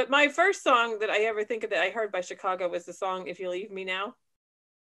 But my first song that I ever think of that I heard by Chicago was the song "If You Leave Me Now."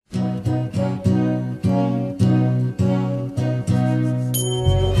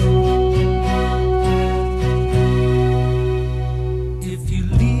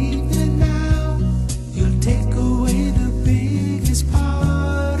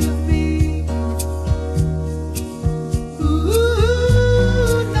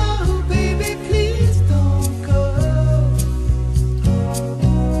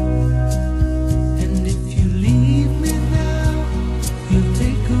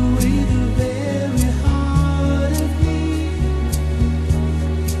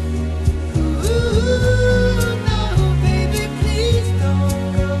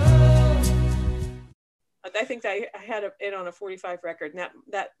 I think I had it on a 45 record, and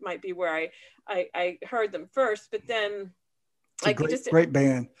that might be where I heard them first. But then, it's a great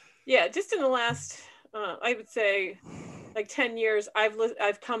band. Yeah, just in the last, I would say, like 10 years,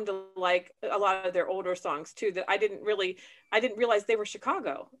 I've come to like a lot of their older songs too. That I didn't realize they were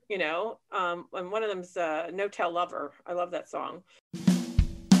Chicago. You know, and one of them's "No Tell Lover." I love that song.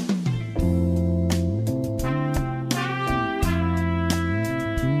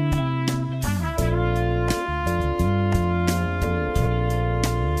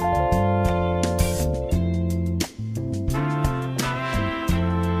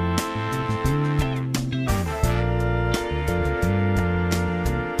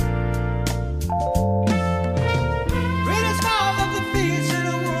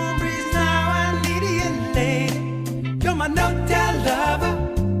 No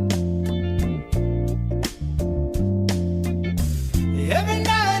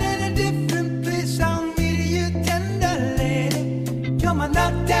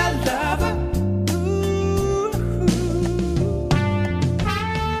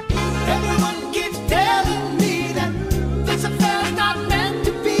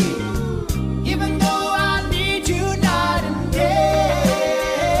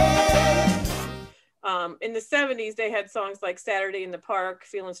In the 70s, they had songs like Saturday in the Park,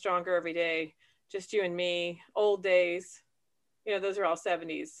 Feeling Stronger Every Day, Just You and Me, Old Days. You know, those are all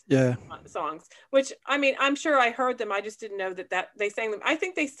 70s songs, which, I mean, I'm sure I heard them. I just didn't know that they sang them. I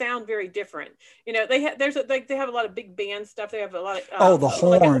think they sound very different. You know, they have a lot of big band stuff. They have a lot of the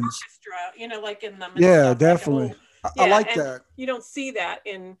horns, like an orchestra, you know, like in them. Yeah, definitely. I like that. You don't see that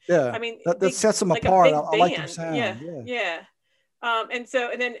in. Yeah, I mean, that sets them apart. I like their sound. Yeah. And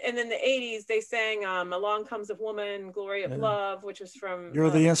then the 80s, they sang "Along Comes a Woman," "Glory of Love," which was from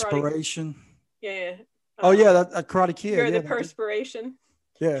You're the Inspiration. Yeah. That Karate Kid. You're the Perspiration.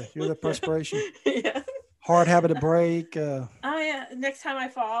 Yeah, You're the Perspiration. Yeah. Hard Habit to Break. Next Time I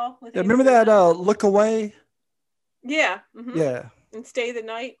Fall. Remember that Look Away? Yeah. Mm-hmm. Yeah. And Stay the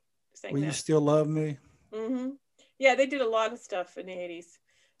Night. Will You Still Love Me? Mm-hmm. Yeah, they did a lot of stuff in the 80s.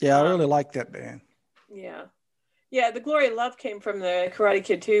 Yeah, I really like that band. Yeah. Yeah, the Glory of Love came from the Karate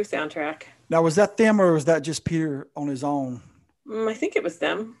Kid 2 soundtrack. Now, was that them or was that just Peter on his own? I think it was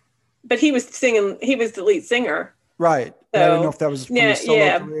them. But he was singing, he was the lead singer. Right. So, I don't know if that was from his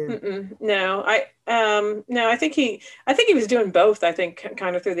solo career. No, I think he was doing both, I think,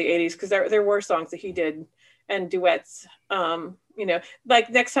 kind of through the 80s, because there were songs that he did and duets. You know, like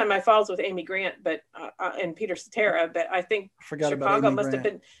Next Time I Falls with Amy Grant, but and Peter Cetera, but I think Chicago must have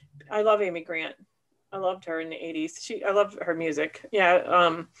been. I love Amy Grant. I loved her in the 80s. I love her music. Yeah.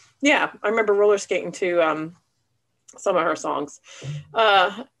 I remember roller skating to some of her songs.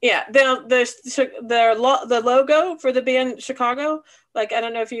 Then the logo for the band Chicago, like, I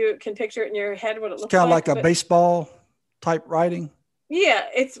don't know if you can picture it in your head what it looks like. Kind of like a baseball type writing. Yeah,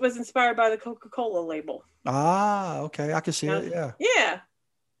 it was inspired by the Coca-Cola label. Ah, okay. I can see it. Yeah. Yeah.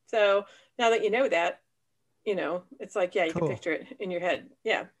 So now that you know that, you know, it's like, you cool. can picture it in your head.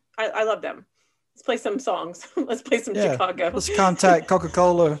 Yeah. I love them. Let's play some songs. Let's play some Chicago. Let's contact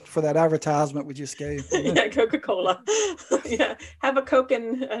Coca-Cola for that advertisement we just gave. Yeah, Coca-Cola. Yeah. Have a Coke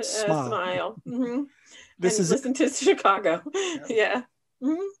and a smile. Mm-hmm. Listen to Chicago. Yeah.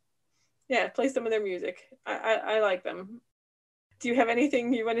 Mm-hmm. Yeah. Play some of their music. I like them. Do you have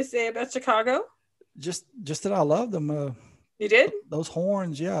anything you want to say about Chicago? Just that I love them. You did? Those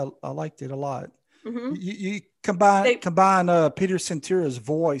horns. Yeah. I liked it a lot. Mm-hmm. You combine Peter Cetera's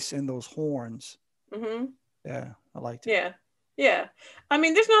voice and those horns. Mm-hmm. Yeah, I liked it. Yeah. I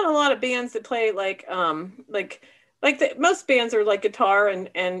mean, there's not a lot of bands that play like most bands are like guitar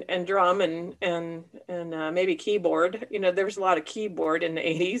and drum and maybe keyboard. You know, there was a lot of keyboard in the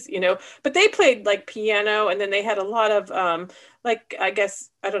 80s. You know, but they played like piano, and then they had a lot of like, I guess,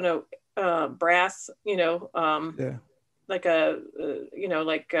 I don't know, brass. You know, like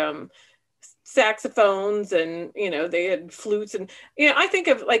saxophones, and you know, they had flutes, and you know, I think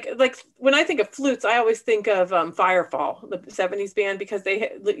of like when I think of flutes, I always think of Firefall, the 70s band, because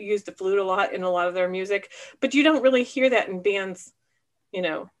they used the flute a lot in a lot of their music, but you don't really hear that in bands. You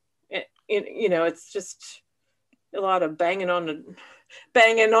know, it's just a lot of banging on the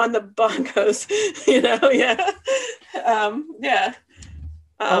bongos. You know,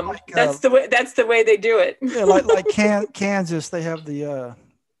 that's the way they do it. Yeah, like Kansas, they have the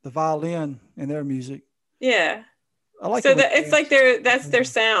violin in their music. Yeah, I like. So it's like that's their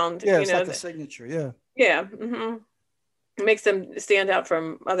sound. Yeah, it's like a signature. Yeah. Yeah. Mm-hmm. It makes them stand out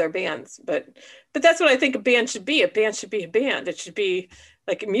from other bands, but that's what I think a band should be. A band should be a band. It should be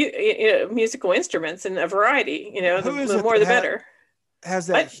like musical instruments and a variety. You know, the more the better. Has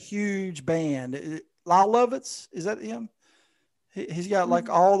that huge band? Lyle Lovitz, is that him? He's got like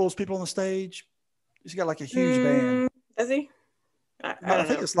all those people on the stage. He's got like a huge band. Does he? I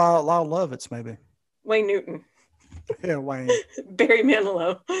think it's Lyle Lovitz, maybe. Wayne Newton. Yeah, Wayne. Barry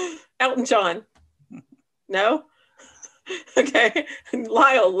Manilow. Elton John. No? Okay.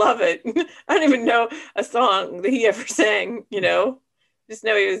 Lyle Lovett. I don't even know a song that he ever sang, you know. Just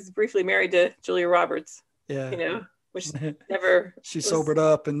know he was briefly married to Julia Roberts. Yeah. You know, which never. She sobered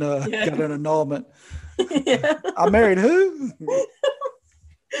up and got an annulment. Yeah. I married who?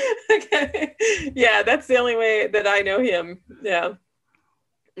 Okay. Yeah, that's the only way that I know him. Yeah.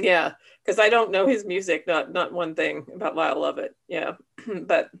 Yeah, because I don't know his music, not one thing about Lyle Lovett. Yeah,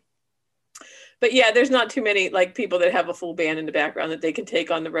 but yeah, there's not too many like people that have a full band in the background that they can take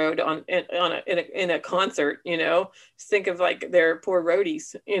on the road in a concert. You know, just think of like their poor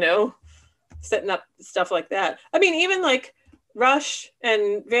roadies. You know, setting up stuff like that. I mean, even like Rush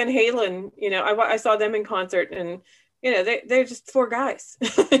and Van Halen. You know, I saw them in concert, and you know, they're just four guys.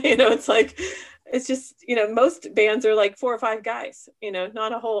 You know, it's just, you know, most bands are like 4 or 5 guys, you know,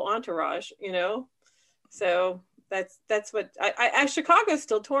 not a whole entourage, you know. So that's what I Chicago's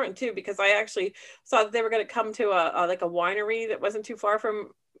still touring too, because I actually saw that they were going to come to a winery that wasn't too far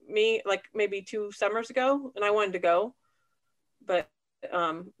from me like maybe 2 summers ago, and I wanted to go, but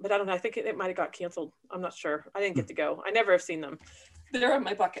I don't know. I think it might have got canceled. I'm not sure. I didn't get to go. I never have seen them. They're on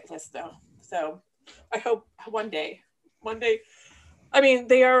my bucket list though. So I hope one day. I mean,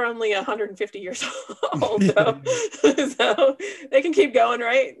 they are only 150 years old, so they can keep going,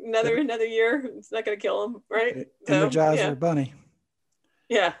 right? Another year. It's not going to kill them, right? Energizer Bunny.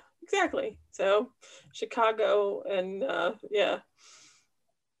 Yeah, exactly. So Chicago and the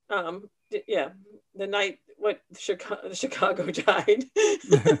night Chicago died.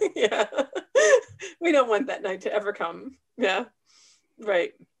 Yeah, we don't want that night to ever come. Yeah,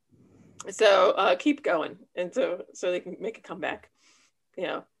 right. So keep going, and so they can make a comeback.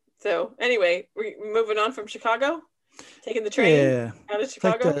 Yeah. So anyway, we're moving on from Chicago, taking the train out of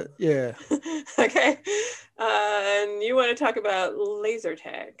Chicago. Okay. And you want to talk about laser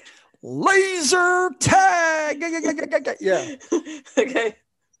tag? Laser tag. Yeah. Okay.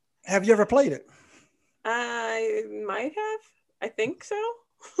 Have you ever played it? I might have. I think so.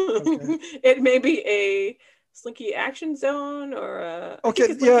 Okay. It may be a Slinky Action Zone or a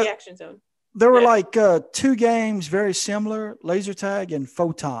Slinky Action Zone. There were like 2 games very similar, laser tag and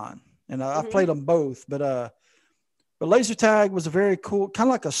photon, and I've played them both. But laser tag was a very cool, kind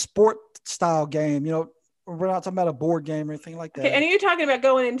of like a sport style game. You know, we're not talking about a board game or anything like that. Okay, and you're talking about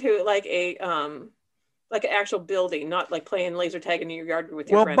going into like an actual building, not like playing laser tag in your yard with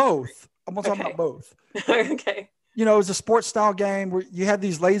your friends. Well, both. I'm talking about both. Okay. You know, it was a sports style game where you had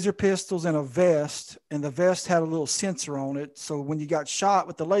these laser pistols and a vest, and the vest had a little sensor on it. So when you got shot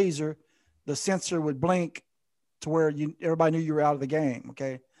with the laser, the sensor would blink to where everybody knew you were out of the game.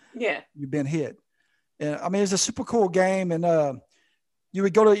 Okay. Yeah. You've been hit. And I mean, it's a super cool game. And you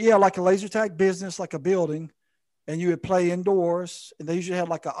would go to, like a laser tag business, like a building, and you would play indoors. And they usually had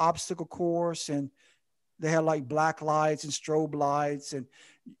like an obstacle course, and they had like black lights and strobe lights. And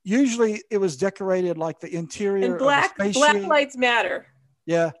usually it was decorated like the interior. And black lights matter.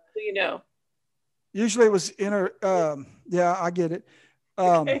 Yeah. So you know. Usually it was yeah, I get it.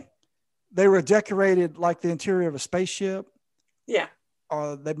 Okay. They were decorated like the interior of a spaceship. Yeah.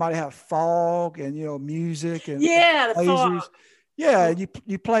 Or they might have fog and, music and the lasers. fog. Yeah,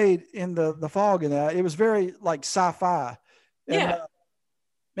 you played in the fog in that. It was very like sci-fi. And,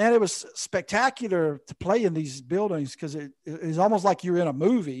 man, it was spectacular to play in these buildings because it is almost like you're in a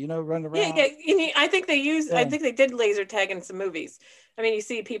movie, running around. Yeah. I think they did laser tag in some movies. I mean, you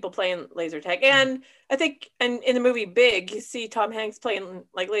see people playing laser tag, and I think in the movie Big, you see Tom Hanks playing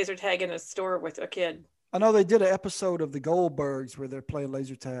like laser tag in a store with a kid. I know they did an episode of the Goldbergs where they're playing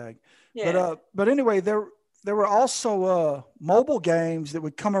laser tag. Yeah. But anyway, there were also mobile games that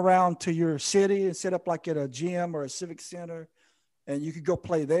would come around to your city and set up like at a gym or a civic center, and you could go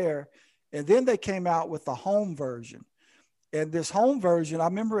play there. And then they came out with the home version. And this home version, I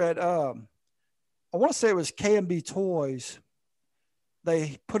remember at I want to say it was K&B Toys.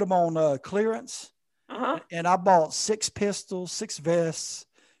 They put them on clearance, and I bought 6 pistols, 6 vests,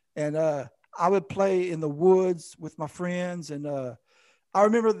 and I would play in the woods with my friends. And I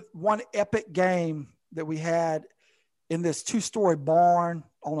remember one epic game that we had in this 2-story barn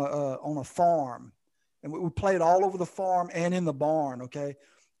on a farm, and we played all over the farm and in the barn. Okay,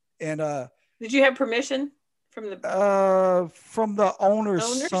 and did you have permission from the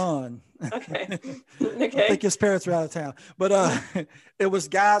owner's son? Okay. I think his parents were out of town, but it was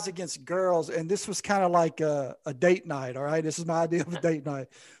guys against girls, and this was kind of like a date night. All right, this is my idea of a date night.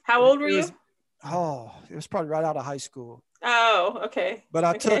 How old were you? It was probably right out of high school. Oh, okay. But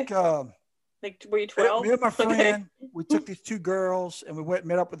I took like, were you 12? Me and my friend, we took these 2 girls, and we went and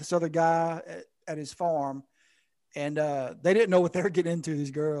met up with this other guy at his farm, and they didn't know what they were getting into, these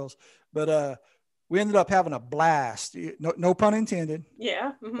girls, but we ended up having a blast. No pun intended.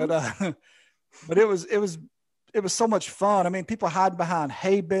 Yeah. Mm-hmm. But it was so much fun. I mean, people hide behind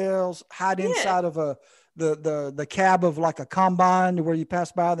hay bales, hide inside of the cab of like a combine where you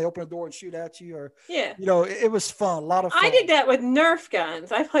pass by and they open a door and shoot at you, or it was fun. A lot of fun. I did that with Nerf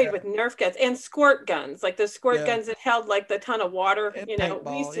guns. I played with Nerf guns and squirt guns, like the squirt guns that held like the ton of water. And we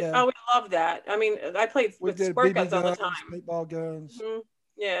love that. I mean, I played with squirt guns all the time. Paintball guns. Mm-hmm.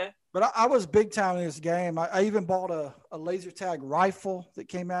 Yeah. But I was big time in this game. I even bought a laser tag rifle that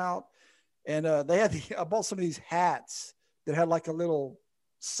came out, and I bought some of these hats that had like a little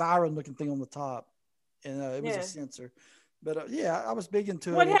siren looking thing on the top, and it was a sensor. But I was big into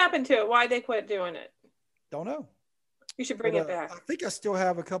it. What happened to it? Why'd they quit doing it? Don't know. You should bring it back. I think I still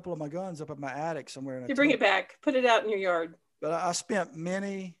have a couple of my guns up in my attic somewhere. You bring it back. Put it out in your yard. But I spent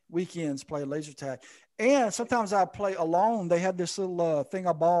many weekends playing laser tag, and sometimes I play alone. They had this little thing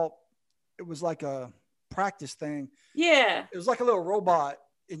I bought. It was like a practice thing. Yeah. It was like a little robot,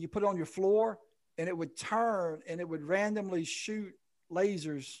 and you put it on your floor, and it would turn, and it would randomly shoot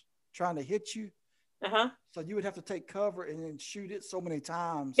lasers trying to hit you. So you would have to take cover and then shoot it so many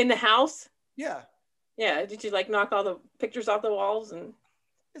times. In the house? Yeah. Yeah. Did you like knock all the pictures off the walls? And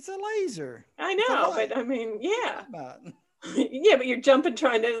it's a laser. I know, but I mean, yeah. Yeah, but you're jumping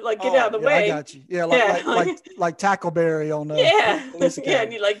trying to like get out of the way. I got you. Yeah, like Tackleberry on yeah,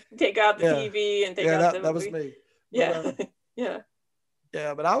 and you like take out the TV and take out that was me. Yeah, but,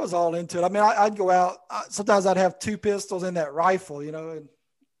 yeah, but I was all into it. I mean, I'd go out. Sometimes I'd have 2 pistols in that rifle, you know, and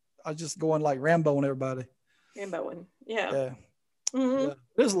I was just going like Rambo and everybody. Ramboing, yeah. Yeah. It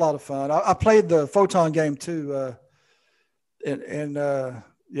was a lot of fun. I played the Photon game too, and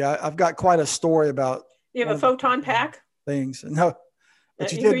I've got quite a story about. You have a Photon pack? Things. No,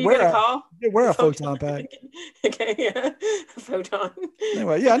 but you who did you wear a Photon pack. Okay, yeah, Photon.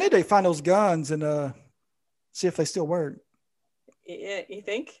 Anyway, I need to find those guns and see if they still work. Yeah, you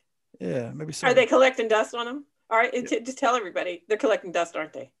think? Yeah, maybe so. Are they collecting dust on them? All right, just tell everybody they're collecting dust,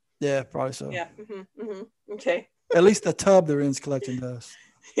 aren't they? Yeah, probably so. Yeah. Okay. At least the tub they're in is collecting dust.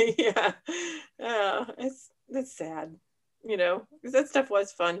 Yeah. That's sad. You know, because that stuff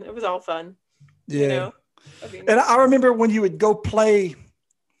was fun. It was all fun. Yeah. You know? I mean, and I remember when you would go play,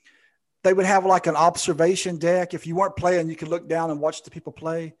 they would have like an observation deck. If you weren't playing, you could look down and watch the people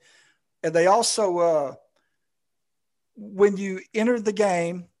play. And they also, when you entered the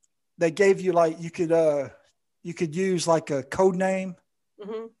game, they gave you like, you could use like a code name.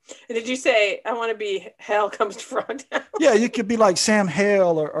 And did you say, I want to be Hell Comes to Frogtown? Yeah, you could be like Sam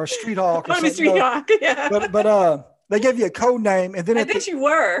Hale or Street Hawk. I want to be Street Hawk, yeah. But they gave you a code name. And then I bet you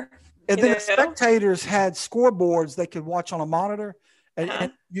were. And then the spectators had scoreboards they could watch on a monitor,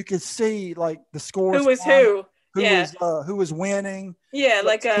 and you could see like the scores. Who was who? Who was winning? Yeah,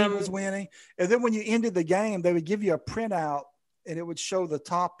 like team was winning. And then when you ended the game, they would give you a printout, and it would show the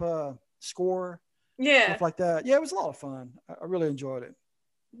top score. Yeah, stuff like that. Yeah, it was a lot of fun. I really enjoyed it.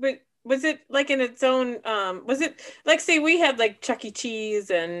 But was it like in its own? Was it like, say we had like Chuck E.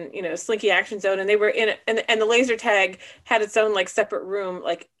 Cheese and Slinky Action Zone, and they were in it, and the laser tag had its own like separate room,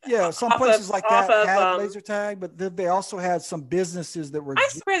 like some places like that had laser tag, but they also had some businesses that were. I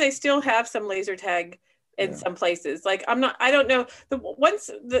swear they still have some laser tag in some places. Like I don't know.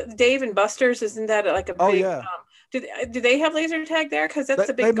 The Dave and Buster's, isn't that like a big? Oh yeah. Do they have laser tag there? Because that's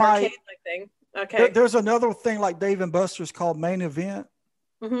a big arcade thing. Okay. There's another thing like Dave and Buster's called Main Event.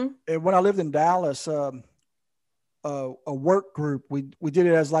 And when I lived in Dallas, a work group, we did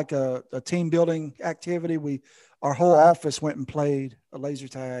it as like a team building activity. Our whole office went and played a laser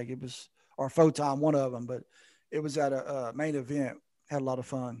tag. It was our Photon, one of them, but it was at a Main Event. Had a lot of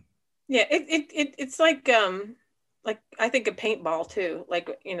fun. Yeah, it's like I think a paintball too.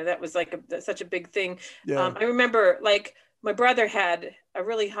 Like that was like such a big thing. Yeah. I remember like my brother had a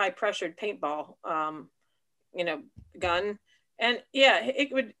really high pressured paintball, gun. And yeah,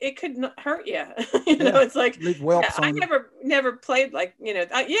 it could not hurt you. It's like I never played like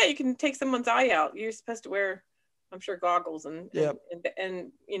you can take someone's eye out. You're supposed to wear, I'm sure, goggles and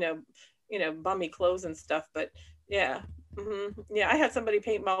bummy clothes and stuff. But yeah, I had somebody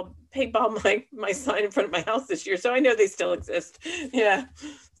paintball my sign in front of my house this year, so I know they still exist. Yeah.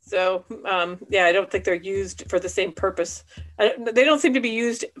 So, I don't think they're used for the same purpose. They don't seem to be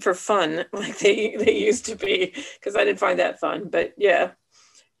used for fun like they used to be, because I didn't find that fun. But yeah,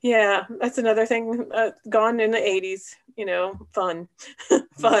 that's another thing gone in the 80s, fun,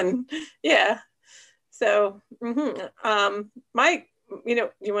 fun. Yeah. So, Mike, you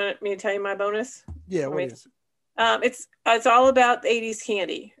want me to tell you my bonus? Yeah, what is it? It's all about the 80s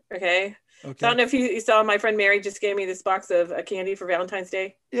candy, okay? So I don't know if you saw, my friend Mary just gave me this box of candy for Valentine's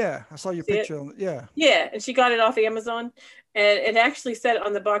Day. Yeah, I saw your picture. Yeah. Yeah, and she got it off Amazon, and it actually said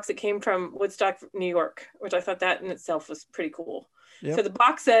on the box it came from Woodstock, New York, which I thought that in itself was pretty cool. Yep. So the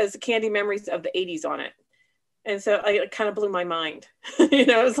box says Candy Memories of the 80s on it. And so it kind of blew my mind.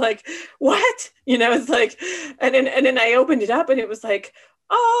 It's like, what? It's like, and then I opened it up and it was like,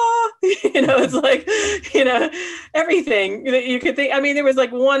 it's like, everything that you could think. I mean, there was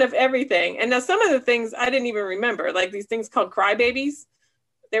like one of everything. And now some of the things I didn't even remember, like these things called Crybabies.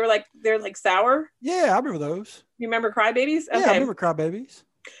 They're like sour. Yeah, I remember those. You remember Crybabies? Okay. Yeah, I remember Crybabies.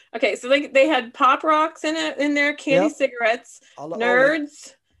 Okay, so they had Pop Rocks in there, candy cigarettes,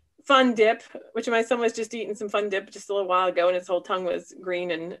 Nerds, Fun Dip, which my son was just eating some Fun Dip just a little while ago, and his whole tongue was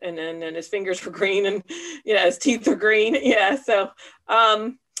green, and his fingers were green, and his teeth were green. Yeah, so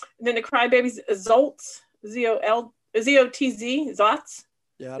then the Crybabies, Zoltz, Z-O-T-Z, Zotz.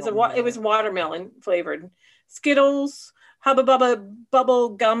 Yeah, it was watermelon flavored. Skittles, Hubba Bubba bubble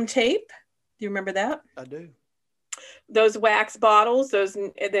gum tape. Do you remember that? I do. those wax bottles,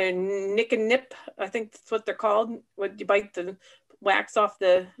 they're Nick and Nip, I think that's what they're called. When you bite the wax off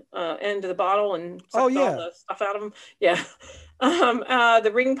the end of the bottle and suck all the stuff out of them. Yeah.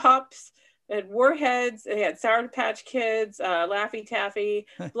 The ring pops. It had Warheads. It had Sour Patch Kids, Laffy Taffy,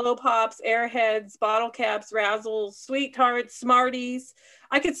 Blow Pops, Airheads, Bottle Caps, Razzles, Sweet Tarts, Smarties.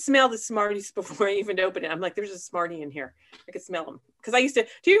 I could smell the Smarties before I even opened it. I'm like, there's a Smartie in here. I could smell them. Because I used to,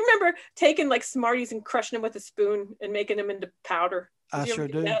 do you remember taking like Smarties and crushing them with a spoon and making them into powder? I sure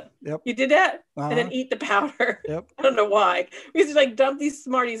do. Yep. You did that? And then eat the powder. Yep. I don't know why. We used to like dump these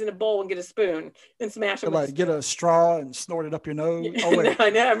Smarties in a bowl and get a spoon and smash them. Like get a straw and snort it up your nose. Oh, wait. No, I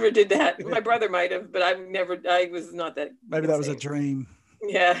never did that. My brother might have, but I was not that. Maybe that was a dream.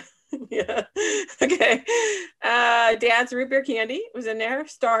 Yeah. Yeah. Okay. Dad's root beer candy was in there.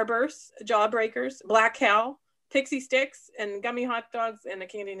 Starburst, Jawbreakers, Black Cow, Pixie Sticks, and gummy hot dogs, and a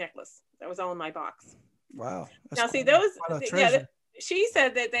candy necklace. That was all in my box. Wow. Now, see those. Yeah. She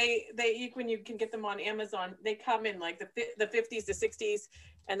said that they when you can get them on Amazon, they come in like the 50s, the 60s,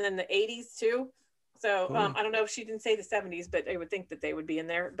 and then the 80s too. So I don't know if she didn't say the 70s, but I would think that they would be in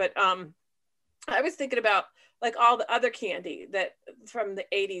there. But I was thinking about like all the other candy that from the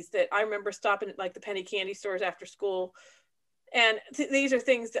 80s that I remember stopping at like the penny candy stores after school. And these are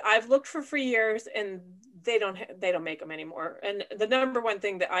things that I've looked for years, and they don't make them anymore. And the number one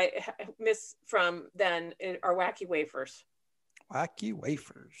thing that I miss from then are Wacky Wafers. Wacky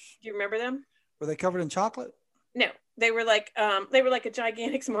Wafers. Do you remember them? Were they covered in chocolate? No, they were like a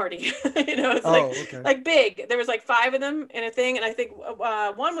gigantic Smartie. It's like big. There was like 5 of them in a thing, and I think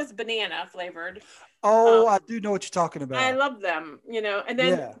one was banana flavored. Oh, I do know what you're talking about. I love them, and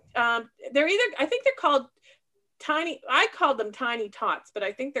then they're I think they're called tiny. I called them Tiny Tots, but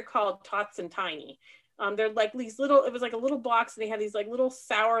I think they're called Tots and Tiny. They're like these little, it was like a little box, and they had these like little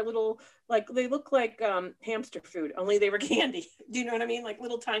sour little, like they look like hamster food, only they were candy. Do you know what I mean? Like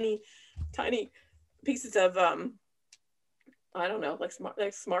little tiny pieces of I don't know,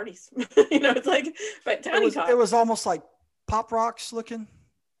 like Smarties. It's like, but Tiny Tots. It was almost like Pop Rocks looking.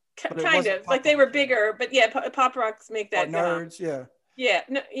 Kind of like they were bigger, but yeah, Pop Rocks make that. Nerds, yeah. Yeah,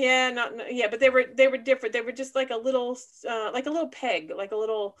 no, yeah, but they were different. They were just like a little peg, like a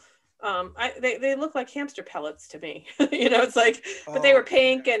little. They look like hamster pellets to me. It's like, but they were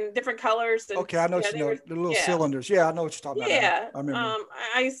pink and different colors. And, okay, I know the little cylinders. Yeah, I know what you're talking about. Yeah, I remember.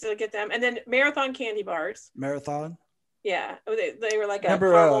 I used to get them, and then Marathon candy bars. Marathon. Yeah, they were like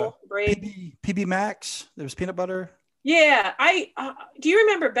remember, a caramel braid. PB Max. There was peanut butter. Yeah, do you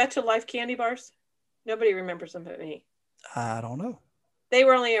remember Betcha Life candy bars? Nobody remembers them but me. I don't know. They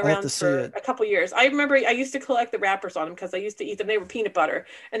were only around for a couple years. I remember I used to collect the wrappers on them because I used to eat them. They were peanut butter,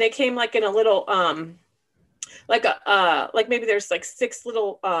 and they came like in a little like maybe there's like 6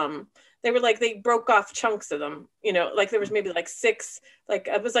 little they were like, they broke off chunks of them, like there was maybe like 6, like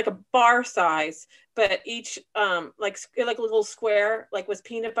it was like a bar size, but each like a little square like was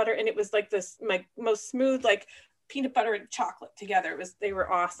peanut butter, and it was like this my most smooth like peanut butter and chocolate together. They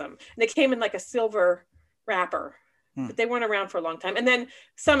were awesome, and they came in like a silver wrapper. But they weren't around for a long time. And then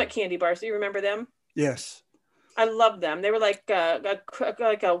Summit candy bars. Do you remember them? Yes. I love them. They were like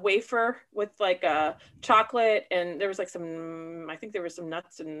a wafer with like a chocolate, and there was like I think there was some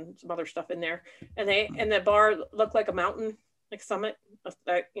nuts and some other stuff in there. And the bar looked like a mountain, like Summit,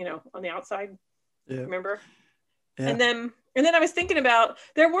 on the outside. Yeah. Remember? Yeah. And then I was thinking about,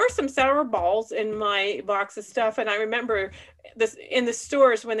 there were some sour balls in my box of stuff, and I remember this in the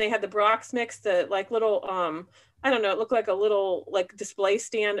stores when they had the Brock's mix, the like little I don't know, it looked like a little like display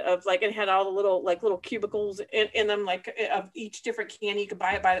stand of like, it had all the little cubicles in them, like of each different candy. You could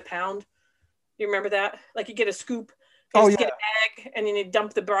buy it by the pound. You remember that? Like you get a scoop, get a bag, and then you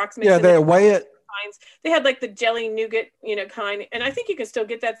dump the Brock's mix. Yeah, they weigh it. They had like the jelly nougat, kind, and I think you can still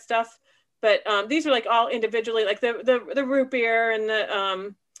get that stuff. But these are like all individually, like the root beer and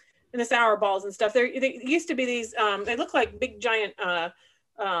the sour balls and stuff. They used to be these. They look like big giant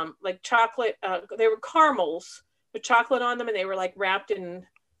like chocolate. They were caramels with chocolate on them, and they were like wrapped in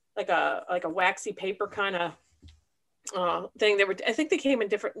like a waxy paper kind of thing. I think they came in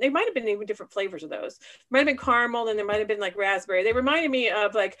different. They might have been even different flavors of those. Might have been caramel, and there might have been like raspberry. They reminded me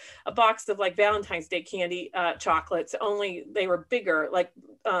of like a box of like Valentine's Day candy chocolates. Only they were bigger, like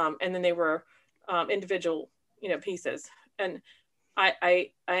and then they were individual, pieces. And I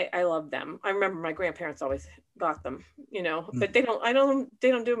love them. I remember my grandparents always got them, but they don't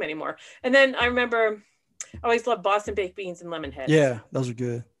do them anymore. And then I remember I always loved Boston baked beans and lemon heads. Yeah, those are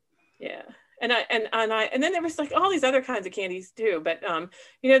good. Yeah. And then there was like all these other kinds of candies too. But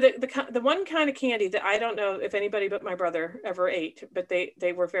the one kind of candy that I don't know if anybody but my brother ever ate, but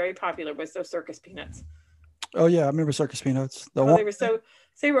they were very popular, was those circus peanuts. Oh yeah, I remember circus peanuts.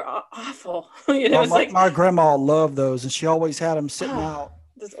 They were awful. You know, my grandma loved those, and she always had them sitting out.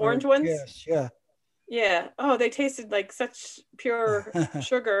 Those orange ones. Yes, yeah. Yeah. Oh, they tasted like such pure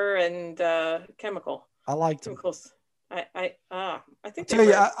sugar and chemical. I liked them. Chemicals. I think. Tell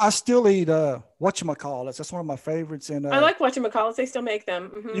you, I still eat whatchamacallits. That's one of my favorites. And I like whatchamacallits. They still make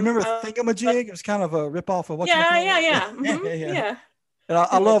them. Mm-hmm. You remember Thingamajig? It was kind of a ripoff of whatchamacallit. Yeah. Mm-hmm. Yeah. And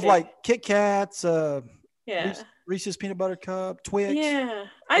I love like Kit Kats. Reese's peanut butter cup, Twix. Yeah,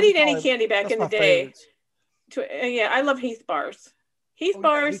 I'd eat any candy back in the day. I love Heath bars. Heath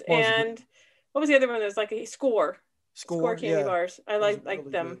bars and what was the other one? That was like a Score candy bars. I like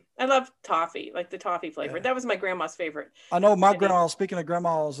them. Good. I love toffee, like the toffee flavor. Yeah. That was my grandma's favorite. I know my grandma. Speaking of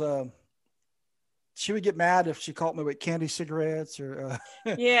grandmas, she would get mad if she caught me with candy cigarettes or.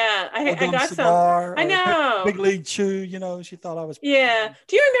 I got cigar, some. I know. Big League Chew. You know, she thought I was. Yeah.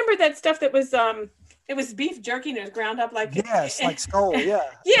 Do you remember that stuff that was It was beef jerky and it was ground up like like Skull,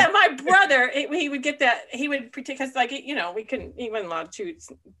 yeah. Yeah, my brother, he would get that. He would pretend because he wasn't allowed to chew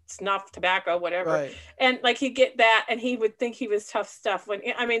snuff, tobacco, whatever. Right. And like he'd get that and he would think he was tough stuff. I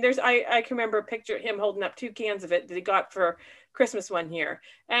can remember a picture of him holding up 2 cans of it that he got for Christmas one year,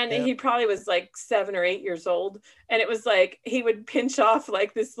 and he probably was like 7 or 8 years old, and it was like he would pinch off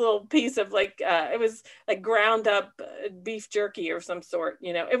like this little piece of like it was like ground up beef jerky or some sort,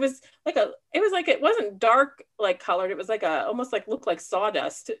 it was like it wasn't dark like colored, it was like almost like looked like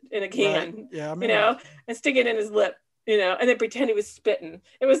sawdust in a can. Right. And stick it in his lip, and then pretend he was spitting.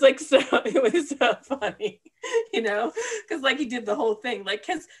 It was like so funny, because like he did the whole thing, like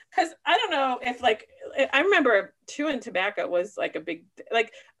because I don't know if like I remember chewing tobacco was like a big,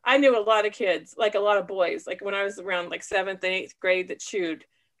 like I knew a lot of kids, like a lot of boys, like when I was around like 7th and 8th grade that chewed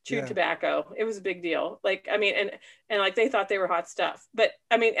tobacco. It was a big deal. Like, I mean, and like they thought they were hot stuff. But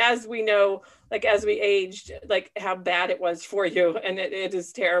I mean, as we know, like as we aged, like how bad it was for you, and it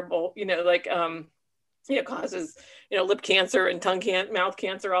is terrible, it causes, lip cancer and mouth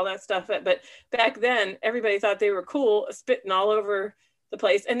cancer, all that stuff. But back then, everybody thought they were cool, spitting all over the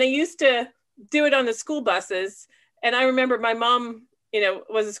place. And they used to do it on the school buses. And I remember my mom,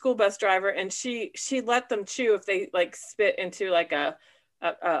 was a school bus driver, and she let them chew if they like spit into like a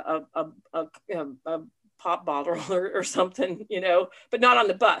pop bottle or something, but not on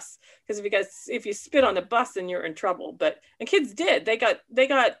the bus. Because if you spit on the bus, then you're in trouble. And kids did. They got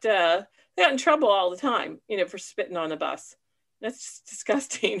in trouble all the time, for spitting on the bus. That's just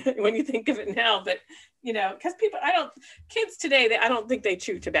disgusting when you think of it now. But, because kids today, I don't think they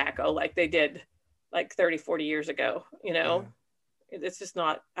chew tobacco like they did like 30, 40 years ago, Yeah. It's just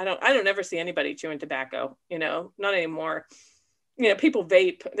not, I don't ever see anybody chewing tobacco, not anymore. People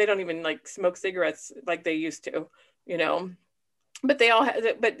vape, they don't even like smoke cigarettes like they used to, but they all have,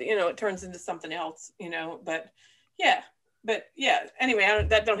 but it turns into something else, but yeah, anyway,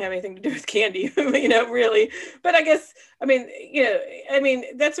 that don't have anything to do with candy, really. But I guess,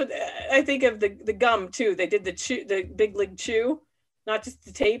 that's what I think of the gum too. They did the Big League Chew, not just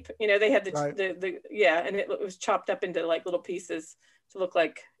the tape. They had and it was chopped up into like little pieces to look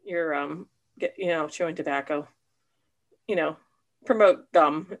like you're chewing tobacco. Promote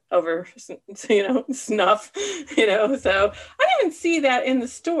gum over snuff. So I didn't even see that in the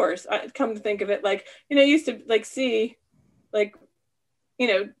stores. I come to think of it, like used to like see like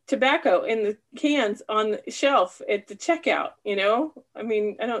tobacco in the cans on the shelf at the checkout. They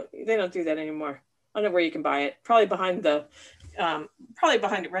don't do that anymore. I don't know where you can buy it. Probably behind the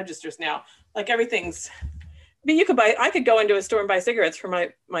registers now. Like everything's, but I could go into a store and buy cigarettes for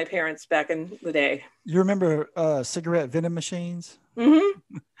my parents back in the day. You remember cigarette vending machines?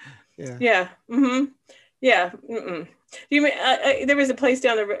 Mm-hmm. Yeah. Mm-hmm. Yeah. Mm-mm. There was a place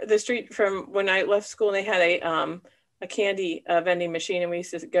down the street from when I left school, and they had a candy vending machine, and we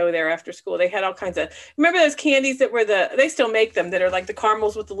used to go there after school. They had all kinds of, remember those candies that were they still make them, that are like the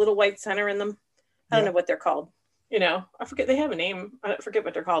caramels with the little white center in them. I don't know what they're called. I forget, they have a name. I forget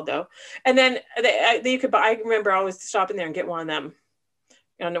what they're called though. And then you could buy, I remember always stopping there and get one of them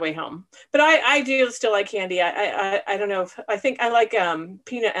on the way home. But I do still like candy. I don't know I think I like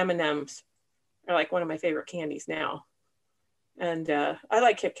peanut M&Ms are like one of my favorite candies now. And I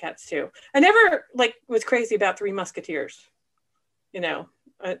like Kit Kats too. I never was crazy about Three Musketeers.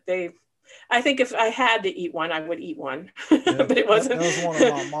 I think if I had to eat one, I would eat one, but it wasn't. That was one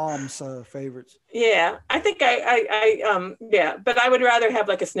of my mom's favorites. Yeah, I think but I would rather have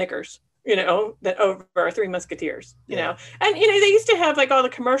like a Snickers, than over Three Musketeers, know. And they used to have like all the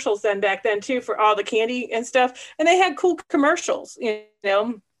commercials back then too for all the candy and stuff, and they had cool commercials,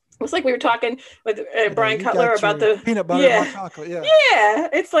 It's like we were talking with Brian Cutler about the peanut butter and chocolate. Yeah,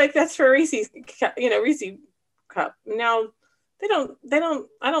 it's like that's for Reese's, Reese cup. Now I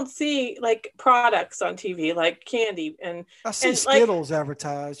don't see like products on TV like candy and I see and, Skittles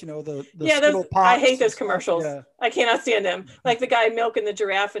advertised, the Skittle pops. I hate those commercials. Yeah. I cannot stand them. Like the guy milking the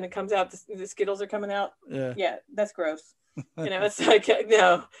giraffe and it comes out, the Skittles are coming out. Yeah, that's gross. It's like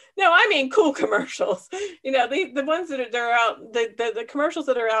no, I mean cool commercials. The ones that are out, the commercials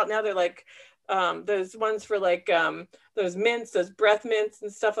that are out now, they're like those ones for like those mints, those breath mints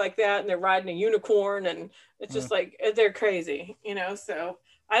and stuff like that, and they're riding a unicorn, and it's just like they're crazy, so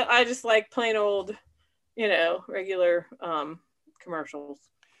I just like plain old regular commercials.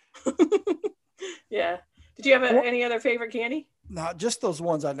 Yeah. Did you have any other favorite candy? Not just those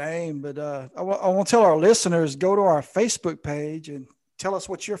ones I named, but I want to tell our listeners, go to our Facebook page and tell us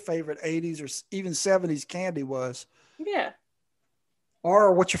what your favorite 80s or even 70s candy was. Yeah.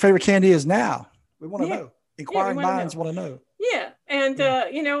 Or what your favorite candy is now. We want to know. Inquiring minds want to know. Yeah. And,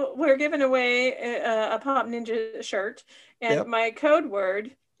 we're giving away a Pop Ninja shirt. And my code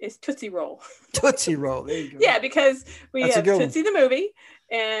word is Tootsie Roll. Tootsie Roll. There you go. Yeah, because we have Tootsie the movie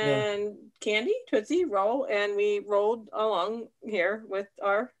and candy, Tootsie Roll, and we rolled along here with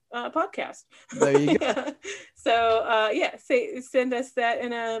our podcast. There you go. So, send us that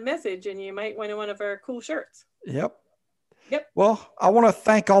in a message, and you might win one of our cool shirts. Yep. Yep. Well, I want to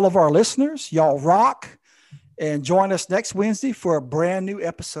thank all of our listeners. Y'all rock. And join us next Wednesday for a brand new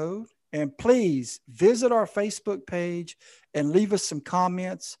episode. And please visit our Facebook page and leave us some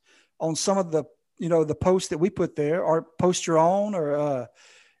comments on some of the, the posts that we put there, or post your own, or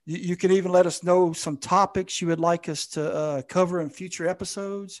you can even let us know some topics you would like us to cover in future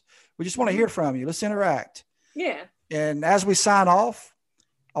episodes. We just want to hear from you. Let's interact. Yeah. And as we sign off,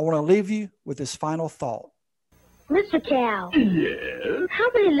 I want to leave you with this final thought. Mr. Cow. Yes? How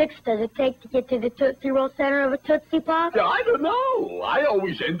many licks does it take to get to the Tootsie Roll center of a Tootsie Pop? I don't know. I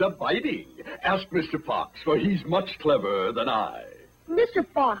always end up biting. Ask Mr. Fox, for he's much cleverer than I. Mr.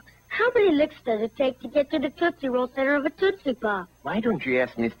 Fox, how many licks does it take to get to the Tootsie Roll center of a Tootsie Pop? Why don't you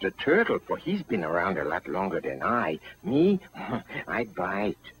ask Mr. Turtle, for he's been around a lot longer than I. Me, I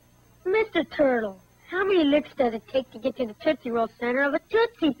bite. Mr. Turtle, how many licks does it take to get to the Tootsie Roll center of a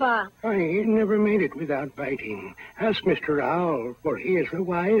Tootsie Pop? I never made it without biting. Ask Mr. Owl, for he is the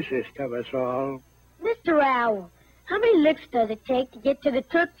wisest of us all. Mr. Owl, how many licks does it take to get to the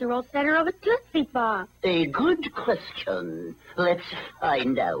Tootsie Roll center of a Tootsie Pop? A good question. Let's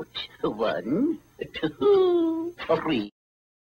find out. 1, 2, 3.